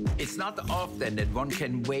 It's not often that one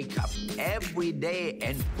can wake up every day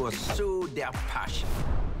and pursue their passion.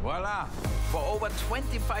 Voila! For over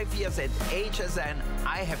 25 years at HSN,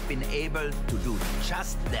 I have been able to do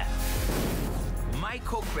just that. My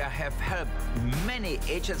cookware have helped many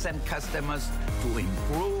HSN customers to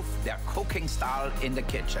improve their cooking style in the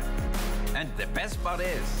kitchen. And the best part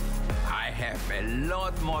is, I have a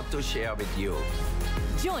lot more to share with you.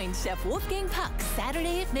 Join Chef Wolfgang Puck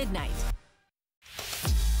Saturday at midnight.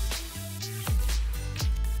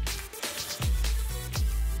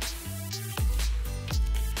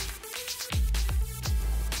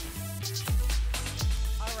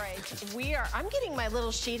 We are. I'm getting my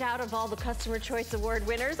little sheet out of all the Customer Choice Award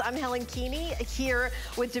winners. I'm Helen Keeney here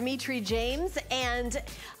with Dimitri James. And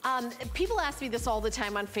people ask me this all the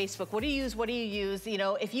time on Facebook. What do you use? What do you use? You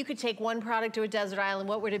know, if you could take one product to a desert island,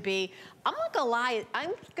 what would it be? I'm not gonna lie,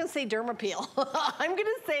 I'm gonna say Dermapeel. I'm gonna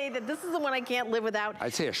say that this is the one I can't live without.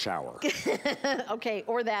 I'd say a shower. Okay,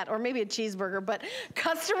 or that, or maybe a cheeseburger, but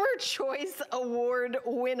Customer Choice Award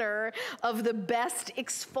winner of the best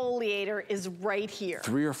exfoliator is right here.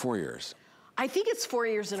 3 or 4 years. I think it's 4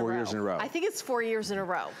 years in a row. 4 years in a row. I think it's 4 years in a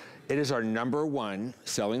row. It is our #1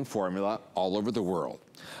 selling formula all over the world.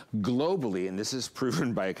 Globally, and this is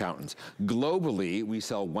proven by accountants, globally, we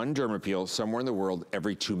sell one Dermapeel somewhere in the world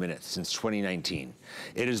every 2 minutes since 2019.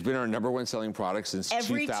 It has been our #1 selling product since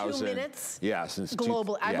every 2000. Every 2 minutes? Yeah, since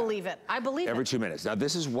global. I believe it. I believe it. Every 2 minutes. Now,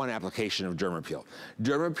 this is one application of Dermapeel.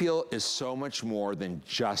 Dermapeel is so much more than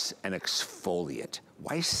just an exfoliant.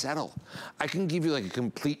 Why settle? I can give you like a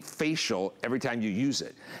complete facial every time you use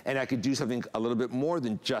it. And I could do something a little bit more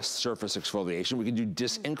than just surface exfoliation. We can do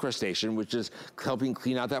disincrustation, which is helping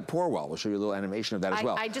clean out that pore well. We'll show you a little animation of that as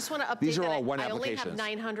well. I just want to update these are that all one I only applications. have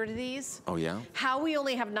 900 of these. Oh, yeah? How we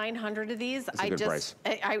only have 900 of these, That's a good price.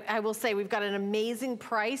 I will say we've got an amazing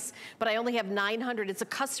price, but I only have 900. It's a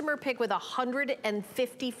customer pick with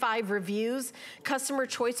 155 reviews. Customer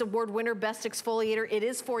Choice Award winner, best exfoliator. It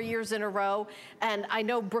is 4 years in a row. And I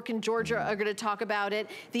know Brooke and Georgia are gonna talk about it.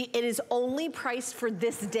 It is only priced for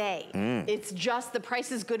this day. It's just, the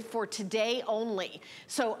price is good for today only.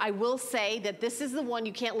 So I will say that this is the one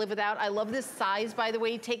you can't live without. I love this size, by the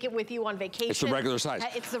way. Take it with you on vacation. It's the regular size.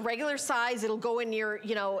 It's the regular size. It'll go in your,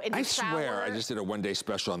 you know, in your shower. I swear, I just did a one-day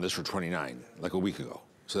special on this for $29, like a week ago.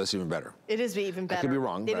 So that's even better. It is even better. I could be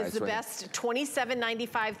wrong, It but is the best.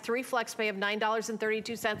 $27.95, 3 flex pay of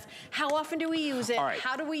 $9.32. How often do we use it? All right.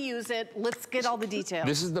 How do we use it? Let's get all the details.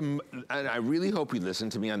 This is and I really hope you listen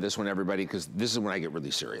to me on this one, everybody, because this is when I get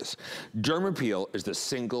really serious. Dermapeel is the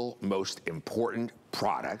single most important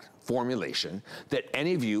product formulation that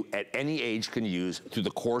any of you at any age can use through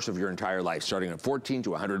the course of your entire life, starting at 14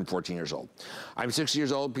 to 114 years old. I'm 60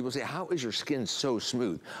 years old. People say, how is your skin so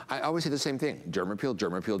smooth? I always say the same thing, Dermapeel,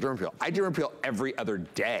 Dermapeel, Dermapeel. I Dermapeel every other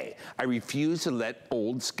day. I refuse to let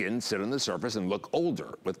old skin sit on the surface and look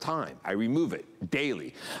older with time. I remove it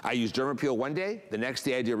daily. I use Dermapeel one day, the next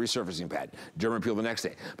day I do a resurfacing pad. Dermapeel the next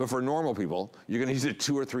day. But for normal people, you're gonna use it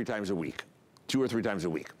 2 or 3 times a week. 2 or 3 times a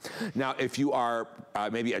week. Now, if you are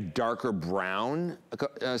maybe a darker brown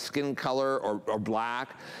skin color or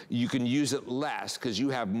black, you can use it less because you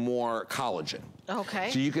have more collagen. Okay.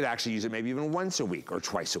 So you could actually use it maybe even once a week or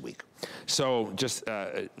twice a week. So just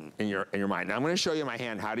in your mind. Now I'm gonna show you my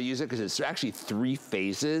hand how to use it because it's actually 3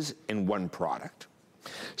 phases in one product.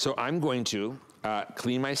 So I'm going to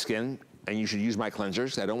clean my skin, and you should use my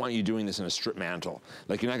cleansers. I don't want you doing this in a strip mantle.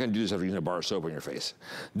 Like, you're not gonna do this after using a bar of soap on your face.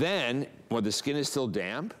 Then, when the skin is still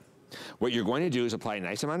damp, what you're going to do is apply a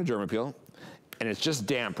nice amount of Dermapeel, and it's just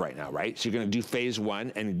damp right now, right? So you're gonna do phase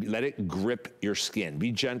 1 and let it grip your skin.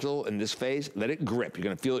 Be gentle in this phase, let it grip. You're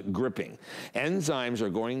gonna feel it gripping. Enzymes are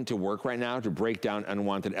going to work right now to break down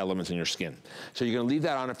unwanted elements in your skin. So you're gonna leave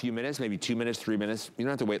that on a few minutes, maybe 2 minutes, 3 minutes. You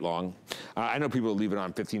don't have to wait long. I know people leave it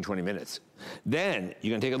on 15, 20 minutes. Then you're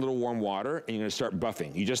gonna take a little warm water and you're gonna start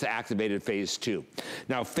buffing. You just activated phase 2.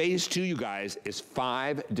 Now phase 2, you guys, is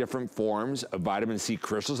 5 different forms of vitamin C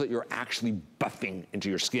crystals that you're actually buffing into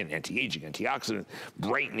your skin. Anti-aging, antioxidant,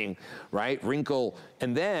 brightening, right? Wrinkle,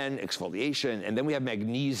 and then exfoliation. And then we have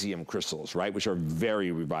magnesium crystals, right? Which are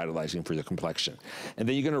very revitalizing for the complexion. And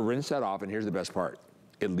then you're gonna rinse that off, and here's the best part.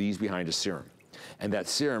 It leaves behind a serum. And that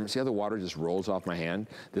serum, see how the water just rolls off my hand?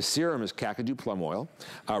 The serum is kakadu plum oil,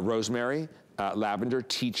 rosemary, lavender,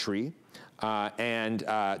 tea tree, and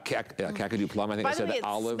kakadu plum. I think I said By the way,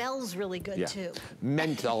 olive. it smells really good too.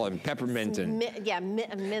 Menthol and peppermint. And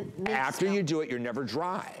mint after smell. you do it, you're never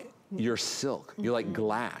dry. You're silk. You're like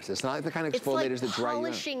glass. It's not like the kind of exfoliators that dry you out.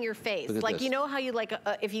 It's like polishing your face. Like this. You know how you like,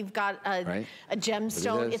 if you've got a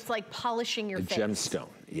gemstone, it's like polishing your face. A gemstone,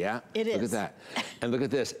 yeah? It is. Look at that. And look at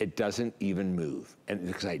this, it doesn't even move. And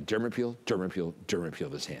because I Dermapeel, Dermapeel, Dermapeel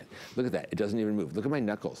this hand. Look at that, it doesn't even move. Look at my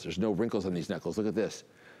knuckles. There's no wrinkles on these knuckles. Look at this.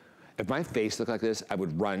 If my face looked like this, I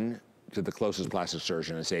would run to the closest plastic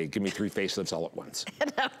surgeon and say, give me 3 facelifts all at once.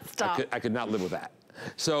 No, stop. I could not live with that.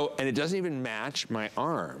 So, and it doesn't even match my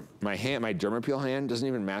arm. My hand, my Dermapeel hand doesn't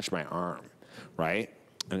even match my arm, right?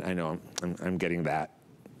 And I know I'm getting that.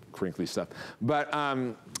 crinkly stuff. But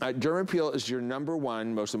DermaPeel is your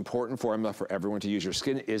 #1 most important formula for everyone to use. Your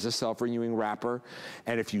skin is a self-renewing wrapper,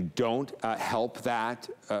 and if you don't help that,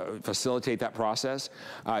 facilitate that process,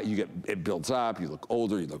 it builds up, you look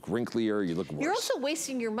older, you look wrinklier, you look worse. You're also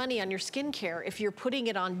wasting your money on your skincare if you're putting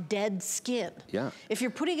it on dead skin. Yeah. If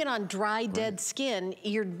you're putting it on dry, dead skin,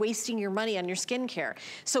 you're wasting your money on your skincare.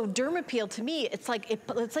 So DermaPeel, to me, it's like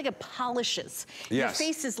it polishes. Yes. Your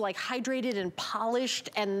face is like hydrated and polished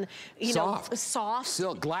and soft.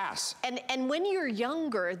 Silk, glass. And when you're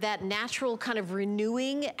younger, that natural kind of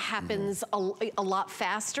renewing happens a lot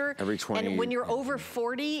faster. Every 20. And when you're over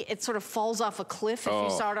 40, it sort of falls off a cliff if you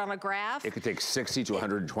saw it on a graph. It could take 60 to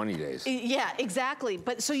 120 days. Yeah, exactly.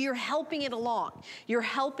 But so you're helping it along. You're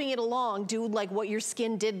helping it along do like what your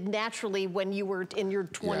skin did naturally when you were in your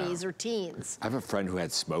 20s or teens. I have a friend who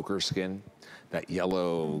had smoker skin. That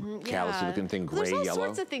yellow, callousy looking thing, gray yellow. There's all yellow.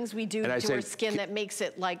 sorts of things we do to our skin that makes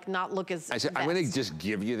it like not look as I said, I'm gonna just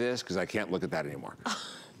give you this because I can't look at that anymore.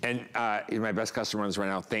 And my best customer on this right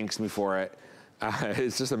now thanks me for it.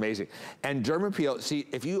 It's just amazing. And DermaPeel, see,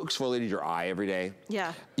 if you exfoliated your eye every day,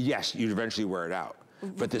 yes, you'd eventually wear it out.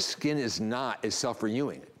 But the skin is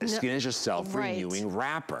self-renewing. The skin is just self-renewing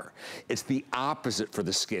wrapper. It's the opposite for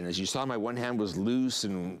the skin. As you saw, my one hand was loose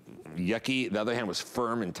and yucky. The other hand was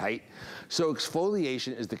firm and tight. So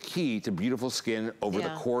exfoliation is the key to beautiful skin over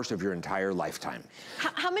the course of your entire lifetime.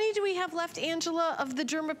 How many do we have left, Angela, of the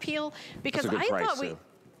DermaPeel? Because That's a good price, thought we...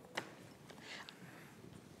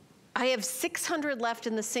 I have 600 left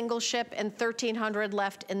in the single ship and 1,300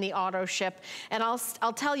 left in the auto ship. And I'll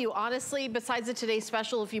tell you, honestly, besides the Today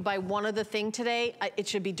Special, if you buy one other thing today, it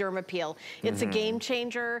should be DermaPeel. It's a game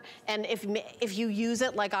changer. And if you use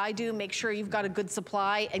it like I do, make sure you've got a good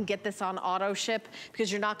supply and get this on auto ship because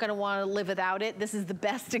you're not gonna wanna live without it. This is the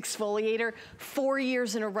best exfoliator 4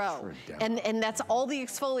 years in a row. And that's all the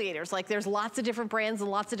exfoliators. Like there's lots of different brands and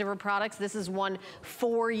lots of different products. This is one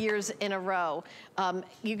 4 years in a row.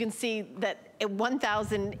 You can see that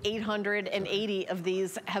 1,880 of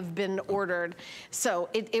these have been ordered. So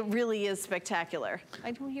it really is spectacular.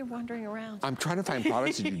 I know you're wandering around. I'm trying to find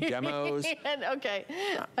products to do demos. Okay.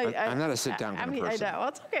 I'm not a sit-down kind of person. I know,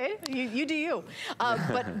 it's okay. You do you.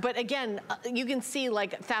 But again, you can see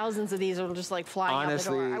like thousands of these are just like flying out the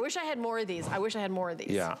door. I wish I had more of these. I wish I had more of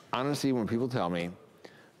these. Yeah, honestly, when people tell me,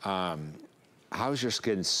 how is your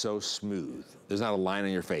skin so smooth? There's not a line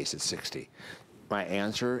on your face at 60. My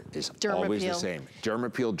answer is always the same.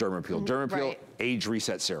 DermaPeel, DermaPeel, DermaPeel, Age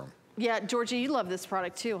Reset Serum. Yeah, Georgia, you love this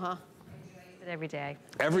product too, huh? Every day.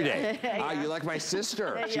 Every day. You like my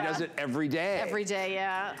sister. She does it every day. Every day,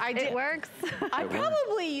 yeah. It works. I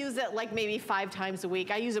probably use it like maybe 5 times a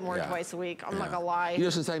week. I use it more than twice a week. I'm not gonna lie. You know,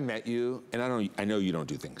 since I met you, and I know you don't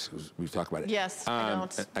do things, 'cause we've talked about it. Yes, I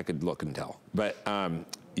don't. I could look and tell. But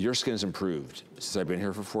your skin's improved since I've been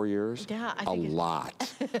here for 4 years. Yeah, a lot.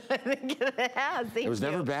 I think it has. It was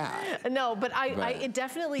never bad. No, but it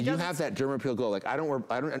definitely does. You have that DermaPeel glow. Like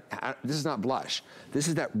this is not blush. This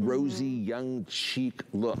is that rosy young cheek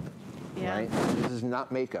look. Yeah. Right? This is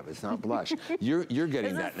not makeup. It's not blush. You're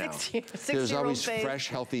getting that now. There's always fresh,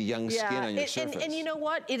 healthy, young skin on your surface. And you know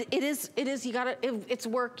what? It is. You gotta. It's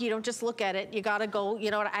work. You don't just look at it. You gotta go.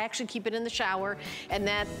 You know what? I actually keep it in the shower, and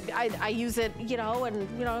that I use it. You know, and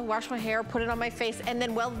I wash my hair, put it on my face, and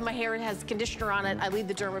then while my hair has conditioner on it, I leave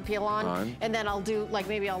the DermaPeel on, and then I'll do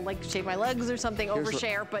maybe I'll shave my legs or something,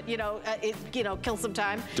 overshare, but it kills some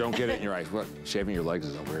time. Don't get it in your eyes. What? Shaving your legs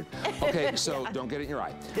isn't weird. Okay, so don't get it in your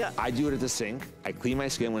eye. Yeah. I do it at the sink. I clean my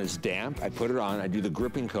skin when it's damp. I put it on. I do the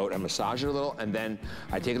gripping coat. I massage it a little, and then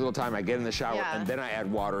I take a little time. I get in the shower, and then I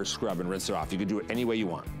add water, scrub, and rinse it off. You can do it any way you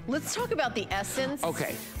want. Let's talk about the essence.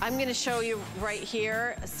 Okay. I'm going to show you right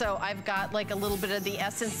here. So I've got like a little bit of the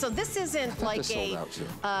essence. So this isn't like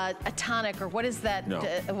a tonic or what is that? No.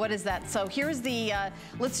 What is that? So here's the.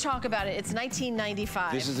 Let's talk about it. It's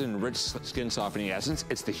 $19.95. This is an rich skin softening essence.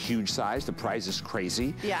 It's the huge size. The price is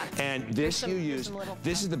crazy. Yeah. And this you use.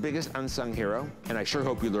 This is the biggest unsung hero, and I sure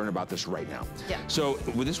hope you learn about this right now. Yeah. So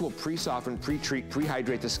this will pre-soften, pre-treat,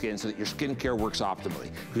 pre-hydrate the skin so that your skincare works optimally.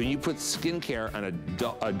 When you put skincare on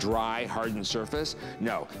a dry, hardened surface,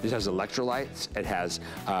 no. This has electrolytes. It has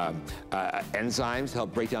enzymes to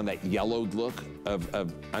help break down that yellowed look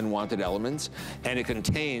of unwanted elements, and it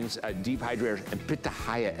contains a deep hydrator and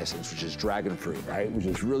pitahaya essence, which is dragon fruit, right? Which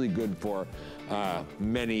is really good for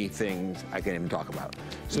many things I can't even talk about.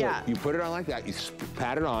 So you put it on like that, you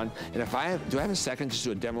pat it on, and do I have a second just to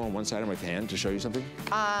do a demo on one side of my hand to show you something?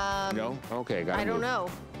 No? Okay, got it. I don't know.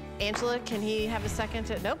 Angela, can he have a second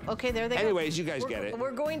to, nope, okay, there they go. Anyways, you guys get it.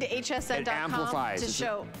 We're going to hsn.com to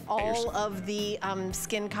show all of the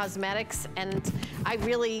Skinn cosmetics, and I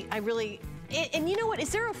really, and you know what, is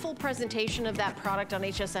there a full presentation of that product on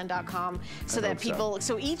hsn.com so that people,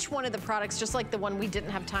 so each one of the products, just like the one we didn't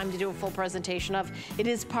have time to do a full presentation of, it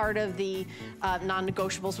is part of the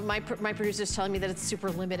non-negotiables. My producer's telling me that it's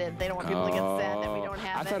super limited. They don't want people to get sad that we don't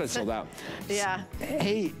have it. I thought it sold out. Yeah.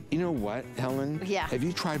 Hey, you know what, Helen? Yeah. Have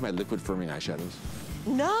you tried my liquid firming eyeshadows?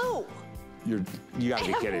 No. You gotta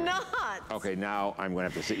be kidding me. I have not. Okay, now I'm gonna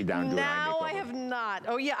have to sit you down and do an eye makeover. No, I have not.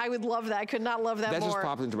 Oh yeah, I would love that. I could not love that more. That just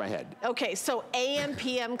popped into my head. Okay, so AM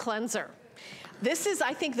PM cleanser. This is,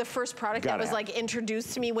 I think, the first product that was like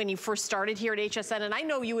introduced to me when you first started here at HSN, and I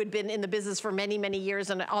know you had been in the business for many, many years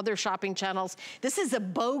on other shopping channels. This is a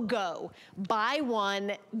BOGO, buy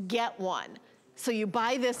one, get one. So you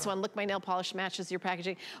buy this one. Look, my nail polish matches your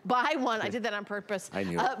packaging. Buy one. I did that on purpose. I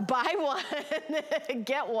knew it. Buy one,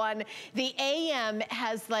 get one. The AM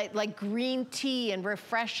has like green tea and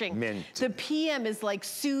refreshing. Mint. The PM is like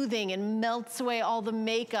soothing and melts away all the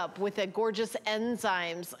makeup with the gorgeous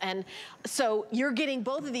enzymes. And so you're getting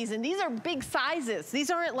both of these, and these are big sizes. These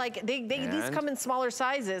aren't like, these come in smaller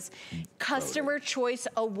sizes. Customer Choice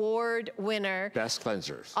Award winner. Best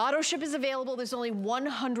cleansers. Auto ship is available. There's only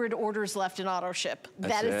 100 orders left in auto ship.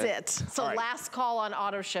 That is it. So last call on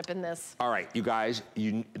auto ship in this. All right, you guys,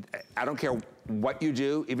 I don't care what you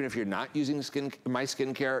do, even if you're not using my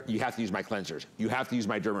skincare, you have to use my cleansers. You have to use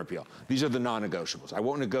my Dermapeel. These are the non-negotiables. I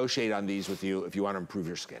won't negotiate on these with you if you want to improve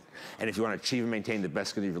your skin. And if you want to achieve and maintain the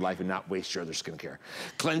best skin of your life and not waste your other skincare.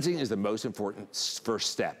 Cleansing is the most important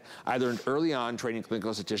first step. I learned early on training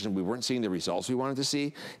clinical esthetician, we weren't seeing the results we wanted to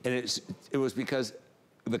see, and it was because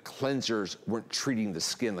the cleansers weren't treating the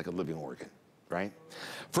skin like a living organ. Right?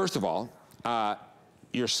 First of all,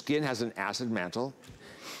 your skin has an acid mantle,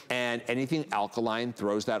 and anything alkaline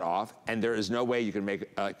throws that off, and there is no way you can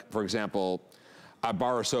make, for example, a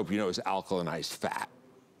bar of soap, you know, is alkalinized fat.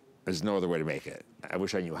 There's no other way to make it. I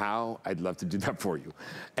wish I knew how. I'd love to do that for you.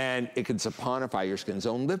 And it can saponify your skin's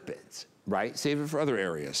own lipids, right? Save it for other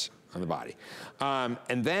areas on the body.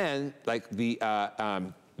 And then, like the,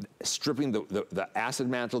 stripping the acid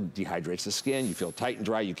mantle dehydrates the skin. You feel tight and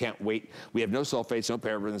dry. You can't wait. We have no sulfates, no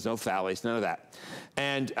parabens, no phthalates, none of that.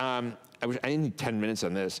 And I need 10 minutes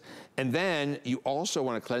on this. And then you also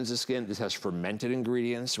want to cleanse the skin. This has fermented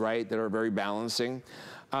ingredients, right, that are very balancing.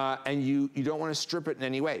 And you don't want to strip it in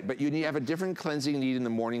any way, but you have a different cleansing need in the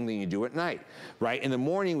morning than you do at night, right? In the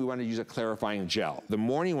morning, we want to use a clarifying gel. The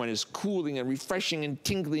morning one is cooling and refreshing and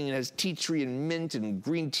tingling and has tea tree and mint and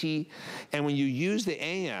green tea. And when you use the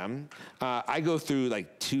AM, I go through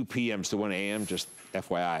like 2 PMs to 1 AM, just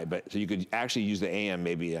FYI, but so you could actually use the AM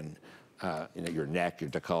maybe in your neck, your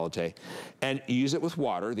décolleté, and you use it with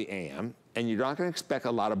water, the AM, and you're not going to expect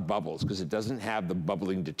a lot of bubbles because it doesn't have the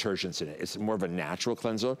bubbling detergents in it. It's more of a natural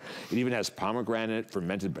cleanser. It even has pomegranate,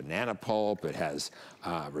 fermented banana pulp. It has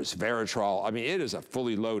resveratrol. I mean, it is a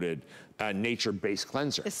fully loaded nature-based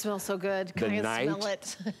cleanser. It smells so good. Can I smell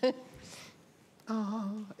it?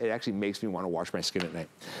 Oh, it actually makes me want to wash my skin at night.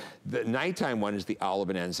 The nighttime one is the olive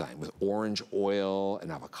enzyme with orange oil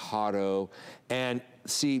and avocado. And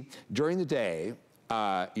see, during the day,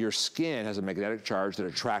 your skin has a magnetic charge that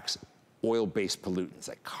attracts oil-based pollutants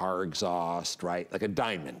like car exhaust, right? Like a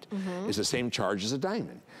diamond is the same charge as a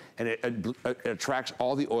diamond. And it attracts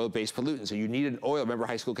all the oil-based pollutants. So you need an oil. Remember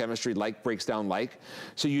high school chemistry, like breaks down like?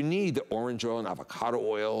 So you need the orange oil and avocado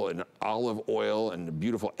oil and olive oil and the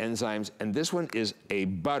beautiful enzymes. And this one is a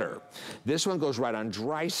butter. This one goes right on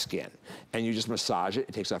dry skin. And you just massage it.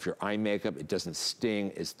 It takes off your eye makeup. It doesn't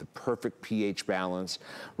sting. It's the perfect pH balance,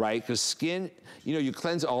 right? Because skin, you know, you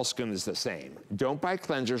cleanse all skin is the same. Don't buy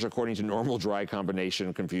cleansers according to normal dry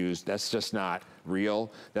combination confused. That's just not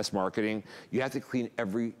real. That's marketing. You have to clean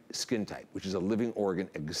every skin type, which is a living organ,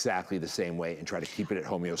 exactly the same way, and try to keep it at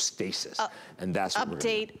homeostasis. And that's what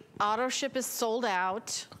update. Auto ship is sold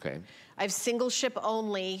out. Okay. I have single ship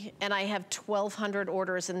only, and I have 1,200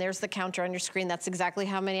 orders, and there's the counter on your screen. That's exactly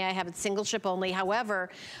how many I have. It's single ship only.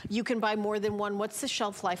 However, you can buy more than one. What's the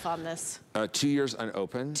shelf life on this? 2 years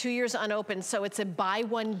unopened. 2 years unopened. So it's a buy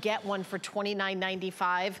one, get one for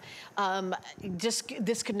 $29.95.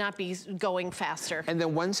 This could not be going faster. And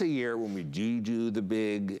then once a year, when we do the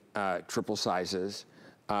big triple sizes,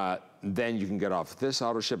 then you can get off this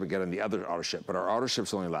auto ship and get on the other auto ship. But our auto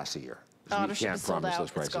ships only last a year. Auto ship is sold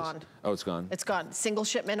out. It's gone. Oh, it's gone? It's gone. Single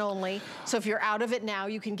shipment only. So if you're out of it now,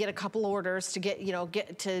 you can get a couple orders to get, you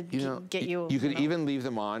get you. You could even leave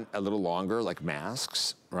them on a little longer, like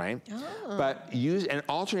masks, right? Oh. But use, and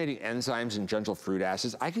alternating enzymes and gentle fruit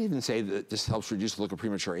acids, I can even say that this helps reduce the look of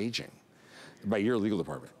premature aging by your legal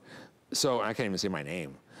department. So I can't even say my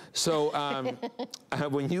name. So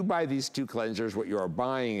when you buy these 2 cleansers, what you are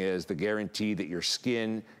buying is the guarantee that your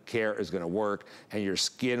skin care is going to work and your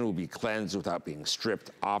skin will be cleansed without being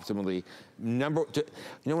stripped optimally. You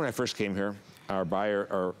know, when I first came here,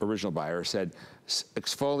 our original buyer said,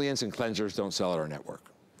 exfoliants and cleansers don't sell at our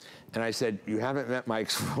network. And I said, you haven't met my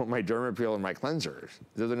Dermapeel and my cleansers.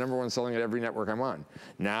 They're the #1 selling at every network I'm on.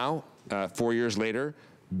 Now, 4 years later,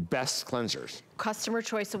 best cleansers. Customer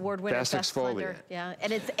Choice Award winner, best exfoliant. Yeah,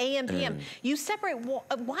 and it's AM, PM. You separate,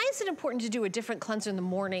 why is it important to do a different cleanser in the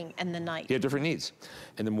morning and the night? You have different needs.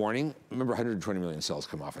 In the morning, remember 120 million cells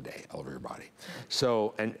come off a day all over your body.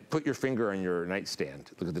 So, and put your finger on your nightstand,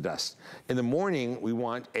 look at the dust. In the morning, we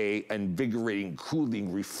want a invigorating,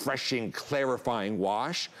 cooling, refreshing, clarifying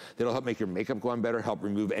wash that'll help make your makeup go on better, help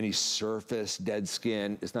remove any surface, dead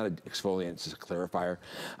skin. It's not an exfoliant, it's just a clarifier.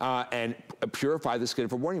 And purify the skin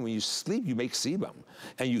for morning. When you sleep, you make sebum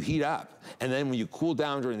and you heat up. And then when you cool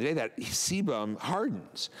down during the day, that sebum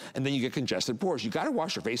hardens and then you get congested pores. You gotta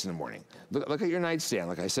wash your face in the morning. Look at your nightstand,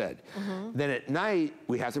 like I said. Then at night,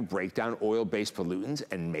 we have to break down oil-based pollutants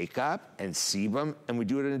and makeup and sebum, and we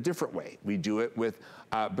do it in a different way. We do it with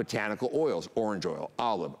botanical oils, orange oil,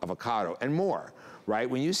 olive, avocado, and more. Right?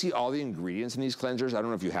 When you see all the ingredients in these cleansers, I don't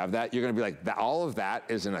know if you have that, you're gonna be like, all of that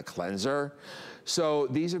is in a cleanser. So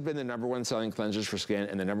these have been the #1 selling cleansers for skin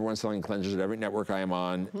and the #1 selling cleansers at every network I am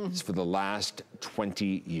on for the last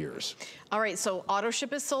 20 years. All right, so auto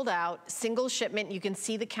ship is sold out, single shipment, you can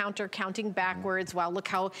see the counter counting backwards. Wow, look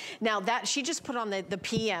how, now that, she just put on the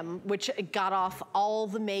PM, which got off all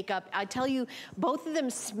the makeup. I tell you, both of them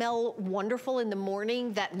smell wonderful in the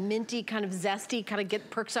morning, that minty kind of zesty, kind of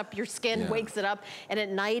perks up your skin, wakes it up. And at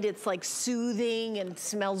night, it's like soothing and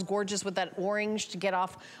smells gorgeous with that orange to get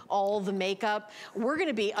off all the makeup. We're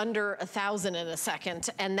gonna be under 1,000 in a second,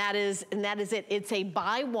 and that is it. It's a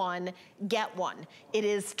buy one, get one. It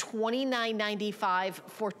is $29.95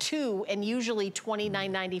 for 2, and usually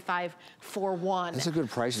 $29.95 for 1. That's a good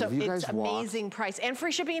price. So it's amazing price, and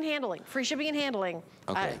free shipping and handling. Free shipping and handling.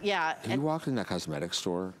 Okay. Yeah. Have you walked in that cosmetic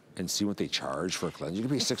store and see what they charge for a cleanse? You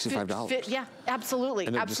can pay $65. Yeah, absolutely,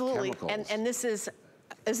 and absolutely. And this is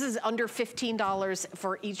under $15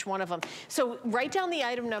 for each one of them. So write down the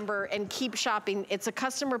item number and keep shopping. It's a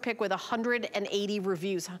customer pick with 180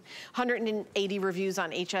 reviews, 180 reviews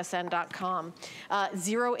on hsn.com.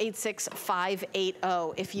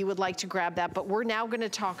 086580 if you would like to grab that. But we're now gonna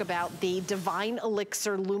talk about the Divine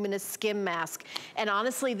Elixir Luminous Skin Mask. And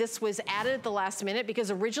honestly, this was added at the last minute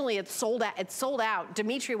because originally it sold out.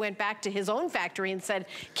 Dimitri went back to his own factory and said,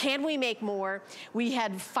 can we make more? We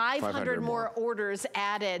had 500 more orders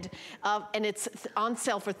added, and it's on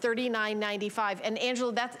sale for $39.95. And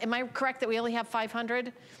Angela, am I correct that we only have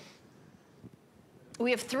 500?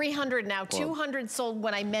 We have 300 now. 200 sold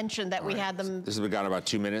when I mentioned that we had them. This has been gone about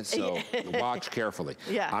 2 minutes, so watch carefully.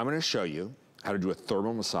 I'm gonna show you how to do a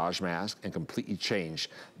thermal massage mask and completely change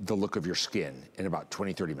the look of your skin in about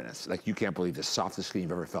 20, 30 minutes. Like, you can't believe the softest skin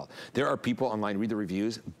you've ever felt. There are people online, read the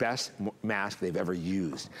reviews, best mask they've ever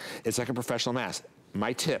used. It's like a professional mask.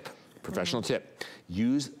 My tip, professional tip,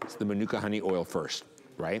 use the Manuka honey oil first,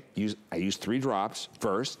 right? I use 3 drops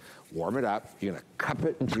first, warm it up. You're gonna cup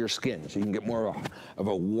it into your skin so you can get more of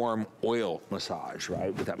a warm oil massage,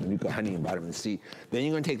 right? With that Manuka honey and vitamin C. Then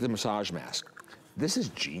you're gonna take the massage mask. This is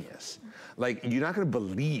genius. Like, you're not gonna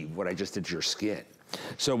believe what I just did to your skin.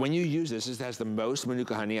 So when you use this, it has the most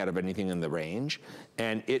Manuka honey out of anything in the range,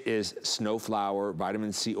 and it is snowflower,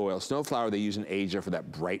 vitamin C oil. Snowflower they use in Asia for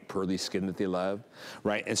that bright, pearly skin that they love,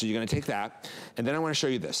 right? And so you're gonna take that, and then I wanna show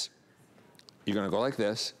you this. You're gonna go like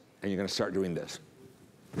this, and you're gonna start doing this.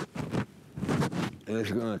 And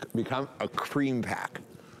it's gonna become a cream pack,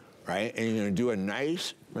 right? And you're gonna do a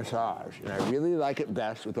nice massage. And I really like it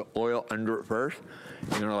best with the oil under it first.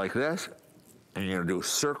 You're gonna like this, and you're gonna do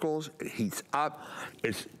circles. It heats up.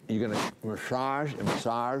 You're gonna massage and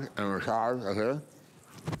massage and massage, okay?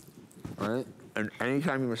 All right? And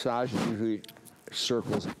anytime you massage, it usually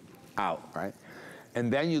circles out, right?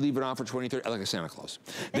 And then you leave it on for 20, 30, like a Santa Claus.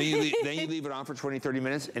 Then you leave it on for 20, 30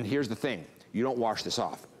 minutes, and here's the thing. You don't wash this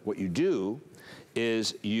off. What you do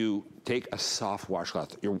is you take a soft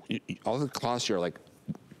washcloth. All the cloths here are like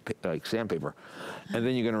sandpaper. And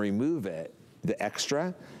then you're gonna remove it, the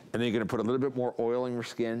extra, And then you're gonna put a little bit more oil in your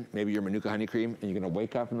skin, maybe your Manuka honey cream, and you're gonna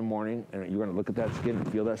wake up in the morning and you're gonna look at that skin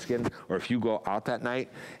and feel that skin. Or if you go out that night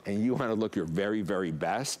and you wanna look your very, very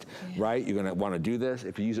best, right? You're gonna wanna do this.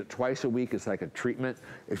 If you use it twice a week, it's like a treatment.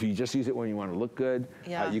 If you just use it when you wanna look good,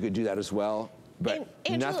 you could do that as well. But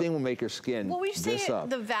Angela, nothing will make your skin well, we say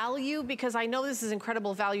the value, because I know this is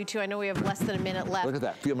incredible value too. I know we have less than a minute left. Look at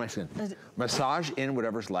that, feel my skin. Massage in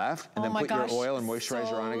whatever's left, and then put your oil and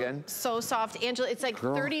moisturizer on again. So soft. Angela, it's like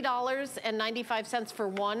 $30.95 for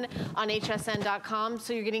one on hsn.com.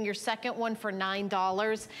 So you're getting your second one for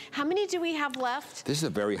 $9. How many do we have left? This is a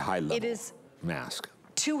very high level it is mask.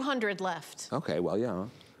 200 left. Okay, well, yeah.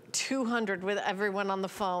 200 with everyone on the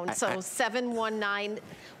phone. So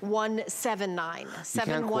 719179. You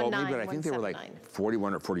can't quote me, but I think they were like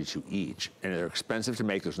 41 or 42 each, and they're expensive to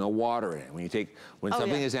make. There's no water in it. When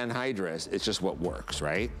something is anhydrous, it's just what works,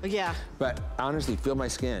 right? Yeah. But honestly, feel my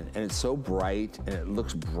skin, and it's so bright, and it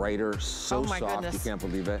looks brighter, so soft, goodness. You can't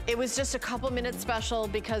believe it. It was just a couple minutes special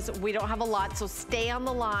because we don't have a lot, so stay on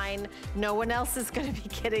the line. No one else is gonna be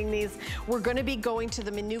getting these. We're gonna be going to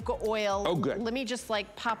the Manuka oil. Oh, good. Let me just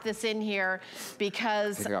like pop this in here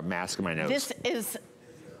because I think I got mask in my nose. This is,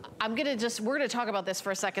 we're gonna talk about this for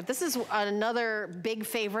a second. This is another big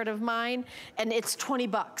favorite of mine, and it's 20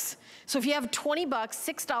 bucks. So if you have 20 bucks,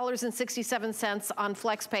 $6.67 on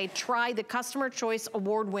FlexPay, try the Customer Choice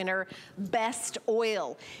Award winner, Best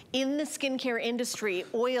Oil. In the skincare industry,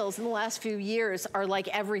 oils in the last few years are like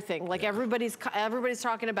everything. Like everybody's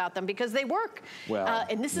talking about them because they work. Well,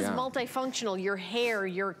 and this is multifunctional, your hair,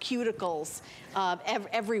 your cuticles,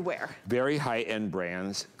 everywhere. Very high-end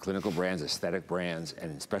brands, clinical brands, aesthetic brands,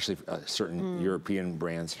 and especially certain European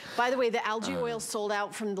brands. By the way, the algae oil sold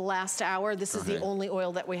out from the last hour. This is the only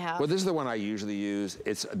oil that we have. Well, this is the one I usually use.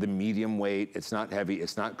 It's the medium weight. It's not heavy.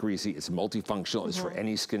 It's not greasy. It's multifunctional. It's for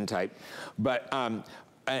any skin type. But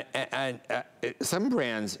some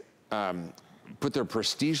brands put their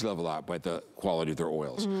prestige level out by the quality of their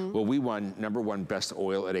oils. Well, we won #1 best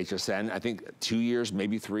oil at HSN, I think 2 years,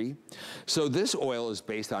 maybe 3. So this oil is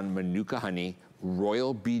based on Manuka honey,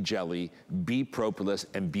 royal bee jelly, bee propolis,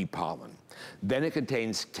 and bee pollen. Then it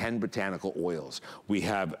contains 10 botanical oils. We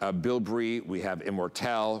have bilberry, we have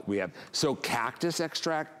immortelle, we have, so cactus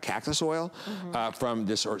extract, cactus oil from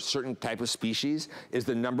this or certain type of species is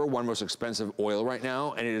the #1 most expensive oil right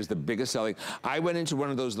now, and it is the biggest selling. I went into one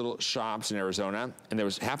of those little shops in Arizona, and there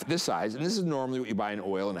was half this size, and this is normally what you buy in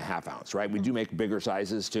oil in a ½ ounce, right? We do make bigger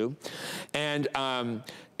sizes too. And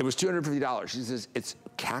it was $250. She says, it's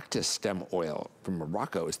cactus stem oil from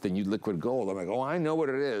Morocco. It's the new liquid gold. I'm like, oh, I know what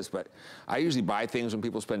it is, but I usually buy things when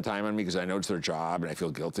people spend time on me because I know it's their job and I feel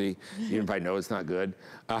guilty, even if I know it's not good.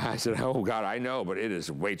 I said, oh God, I know, but it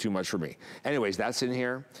is way too much for me. Anyways, that's in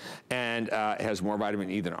here, and it has more vitamin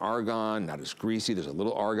E than argan, not as greasy. There's a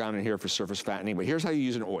little argan in here for surface fattening, but here's how you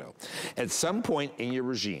use an oil. At some point in your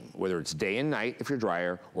regime, whether it's day and night if you're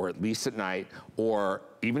drier, or at least at night, or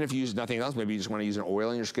even if you use nothing else, maybe you just want to use an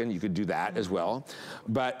oil in your skin, you could do that as well.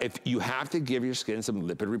 But if you have to give your skin some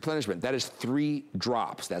lipid replenishment, that is 3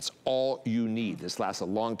 drops. That's all you need. This lasts a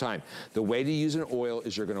long time. The way to use an oil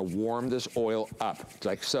is you're gonna warm this oil up,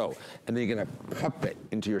 like so, and then you're gonna pump it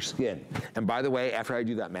into your skin. And by the way, after I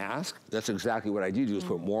do that mask, that's exactly what I do is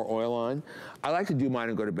put more oil on. I like to do mine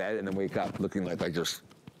and go to bed and then wake up looking like I just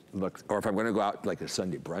look, or if I'm gonna go out like a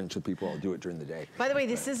Sunday brunch with people, I'll do it during the day. By the way,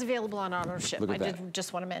 this is available on auto ship. I did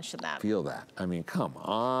just want to mention that. Feel that. I mean, come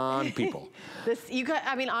on, people.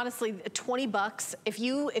 I mean, honestly, 20 bucks. If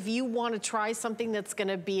you want to try something that's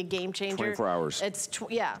gonna be a game changer. 24 hours.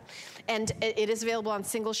 Yeah. And it is available on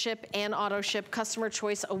single ship and auto ship. Customer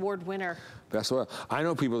Choice Award winner. Best oil. I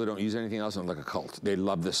know people that don't use anything else and like a cult. They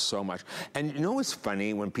love this so much. And you know what's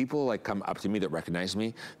funny? When people like come up to me that recognize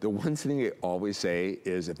me, the one thing they always say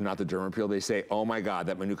is, if not the derma peel, they say, oh my God,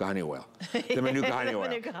 that Manuka honey oil. The Manuka honey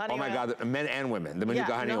oil. Oh my God, men and women, the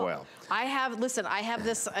Manuka honey oil. I have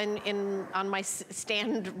this on my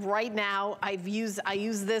stand right now. I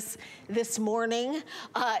use this morning.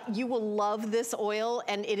 You will love this oil,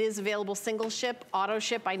 and it is available single ship, auto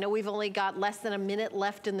ship. I know we've only got less than a minute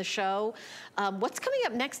left in the show. What's coming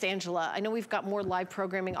up next, Angela? I know we've got more live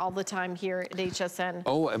programming all the time here at HSN.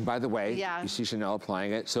 Oh, and by the way, you see Chanel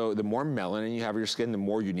applying it. So the more melanin you have in your skin, the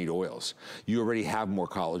more you need oils. You already have more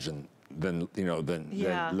collagen than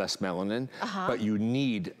less melanin, but you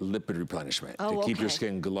need lipid replenishment to keep your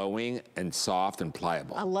skin glowing and soft and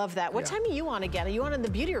pliable. I love that. What time are you on again? Are you on in the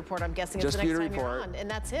beauty report, I'm guessing? Just the next beauty time report. You're on, and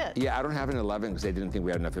that's it. Yeah, I don't have an 11 because they didn't think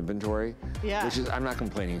we had enough inventory. Yeah. Which is, I'm not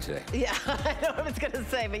complaining today. Yeah, I know what I was gonna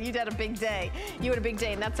say, but you had a big day. You had a big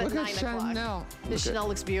day, and that's at 9 o'clock. Chanel. The Chanel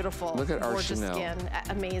looks beautiful. Look at our Gorgeous Chanel. Skin,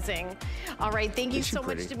 amazing. All right, thank you so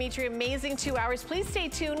much, Dimitri. Amazing 2 hours. Please stay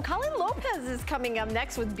tuned. Colin Lopez is coming up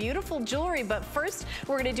next with beautiful jewelry, but first,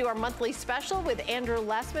 we're gonna do our monthly special with Andrew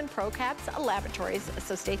Lessman, ProCaps Laboratories,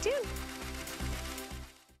 so stay tuned.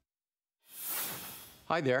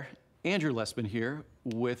 Hi there, Andrew Lessman here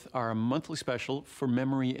with our monthly special for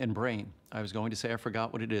memory and brain. I was going to say I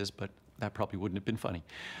forgot what it is, but that probably wouldn't have been funny.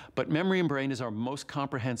 But memory and brain is our most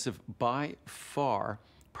comprehensive, by far,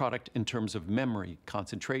 product in terms of memory,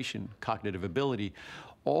 concentration, cognitive ability,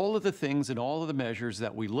 all of the things and all of the measures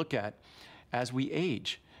that we look at as we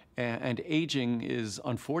age. And aging is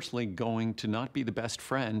unfortunately going to not be the best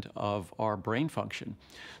friend of our brain function.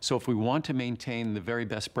 So if we want to maintain the very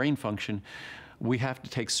best brain function, we have to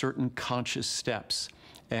take certain conscious steps.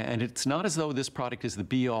 And it's not as though this product is the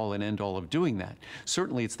be-all and end-all of doing that.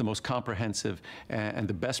 Certainly it's the most comprehensive and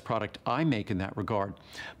the best product I make in that regard.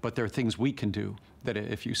 But there are things we can do that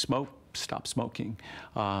if you smoke, stop smoking.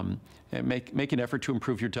 And make an effort to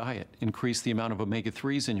improve your diet, increase the amount of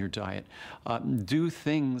omega-3s in your diet. Do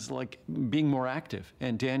things like being more active.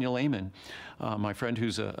 And Daniel Amen, my friend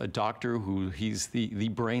who's a doctor, he's the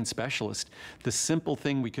brain specialist, the simple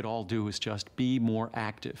thing we could all do is just be more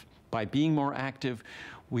active. By being more active,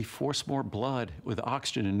 we force more blood with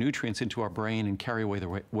oxygen and nutrients into our brain and carry away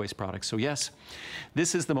the waste products. So yes,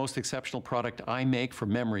 this is the most exceptional product I make for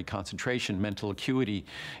memory, concentration, mental acuity.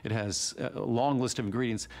 It has a long list of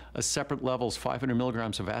ingredients, separate levels, 500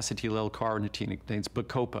 milligrams of acetyl L-carnitine. It contains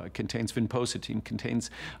bacopa, it contains vinpocetine, it contains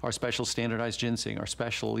our special standardized ginseng, our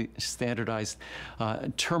specially standardized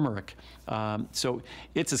turmeric. So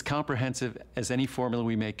it's as comprehensive as any formula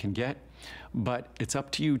we make can get, but it's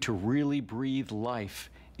up to you to really breathe life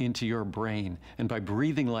into your brain. And by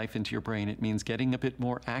breathing life into your brain, it means getting a bit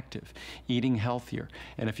more active, eating healthier.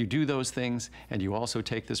 And if you do those things and you also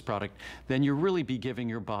take this product, then you'll really be giving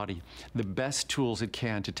your body the best tools it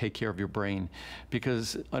can to take care of your brain.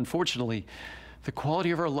 Because unfortunately, the quality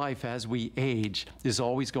of our life as we age is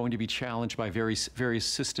always going to be challenged by various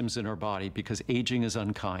systems in our body because aging is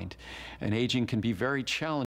unkind. And aging can be very challenging.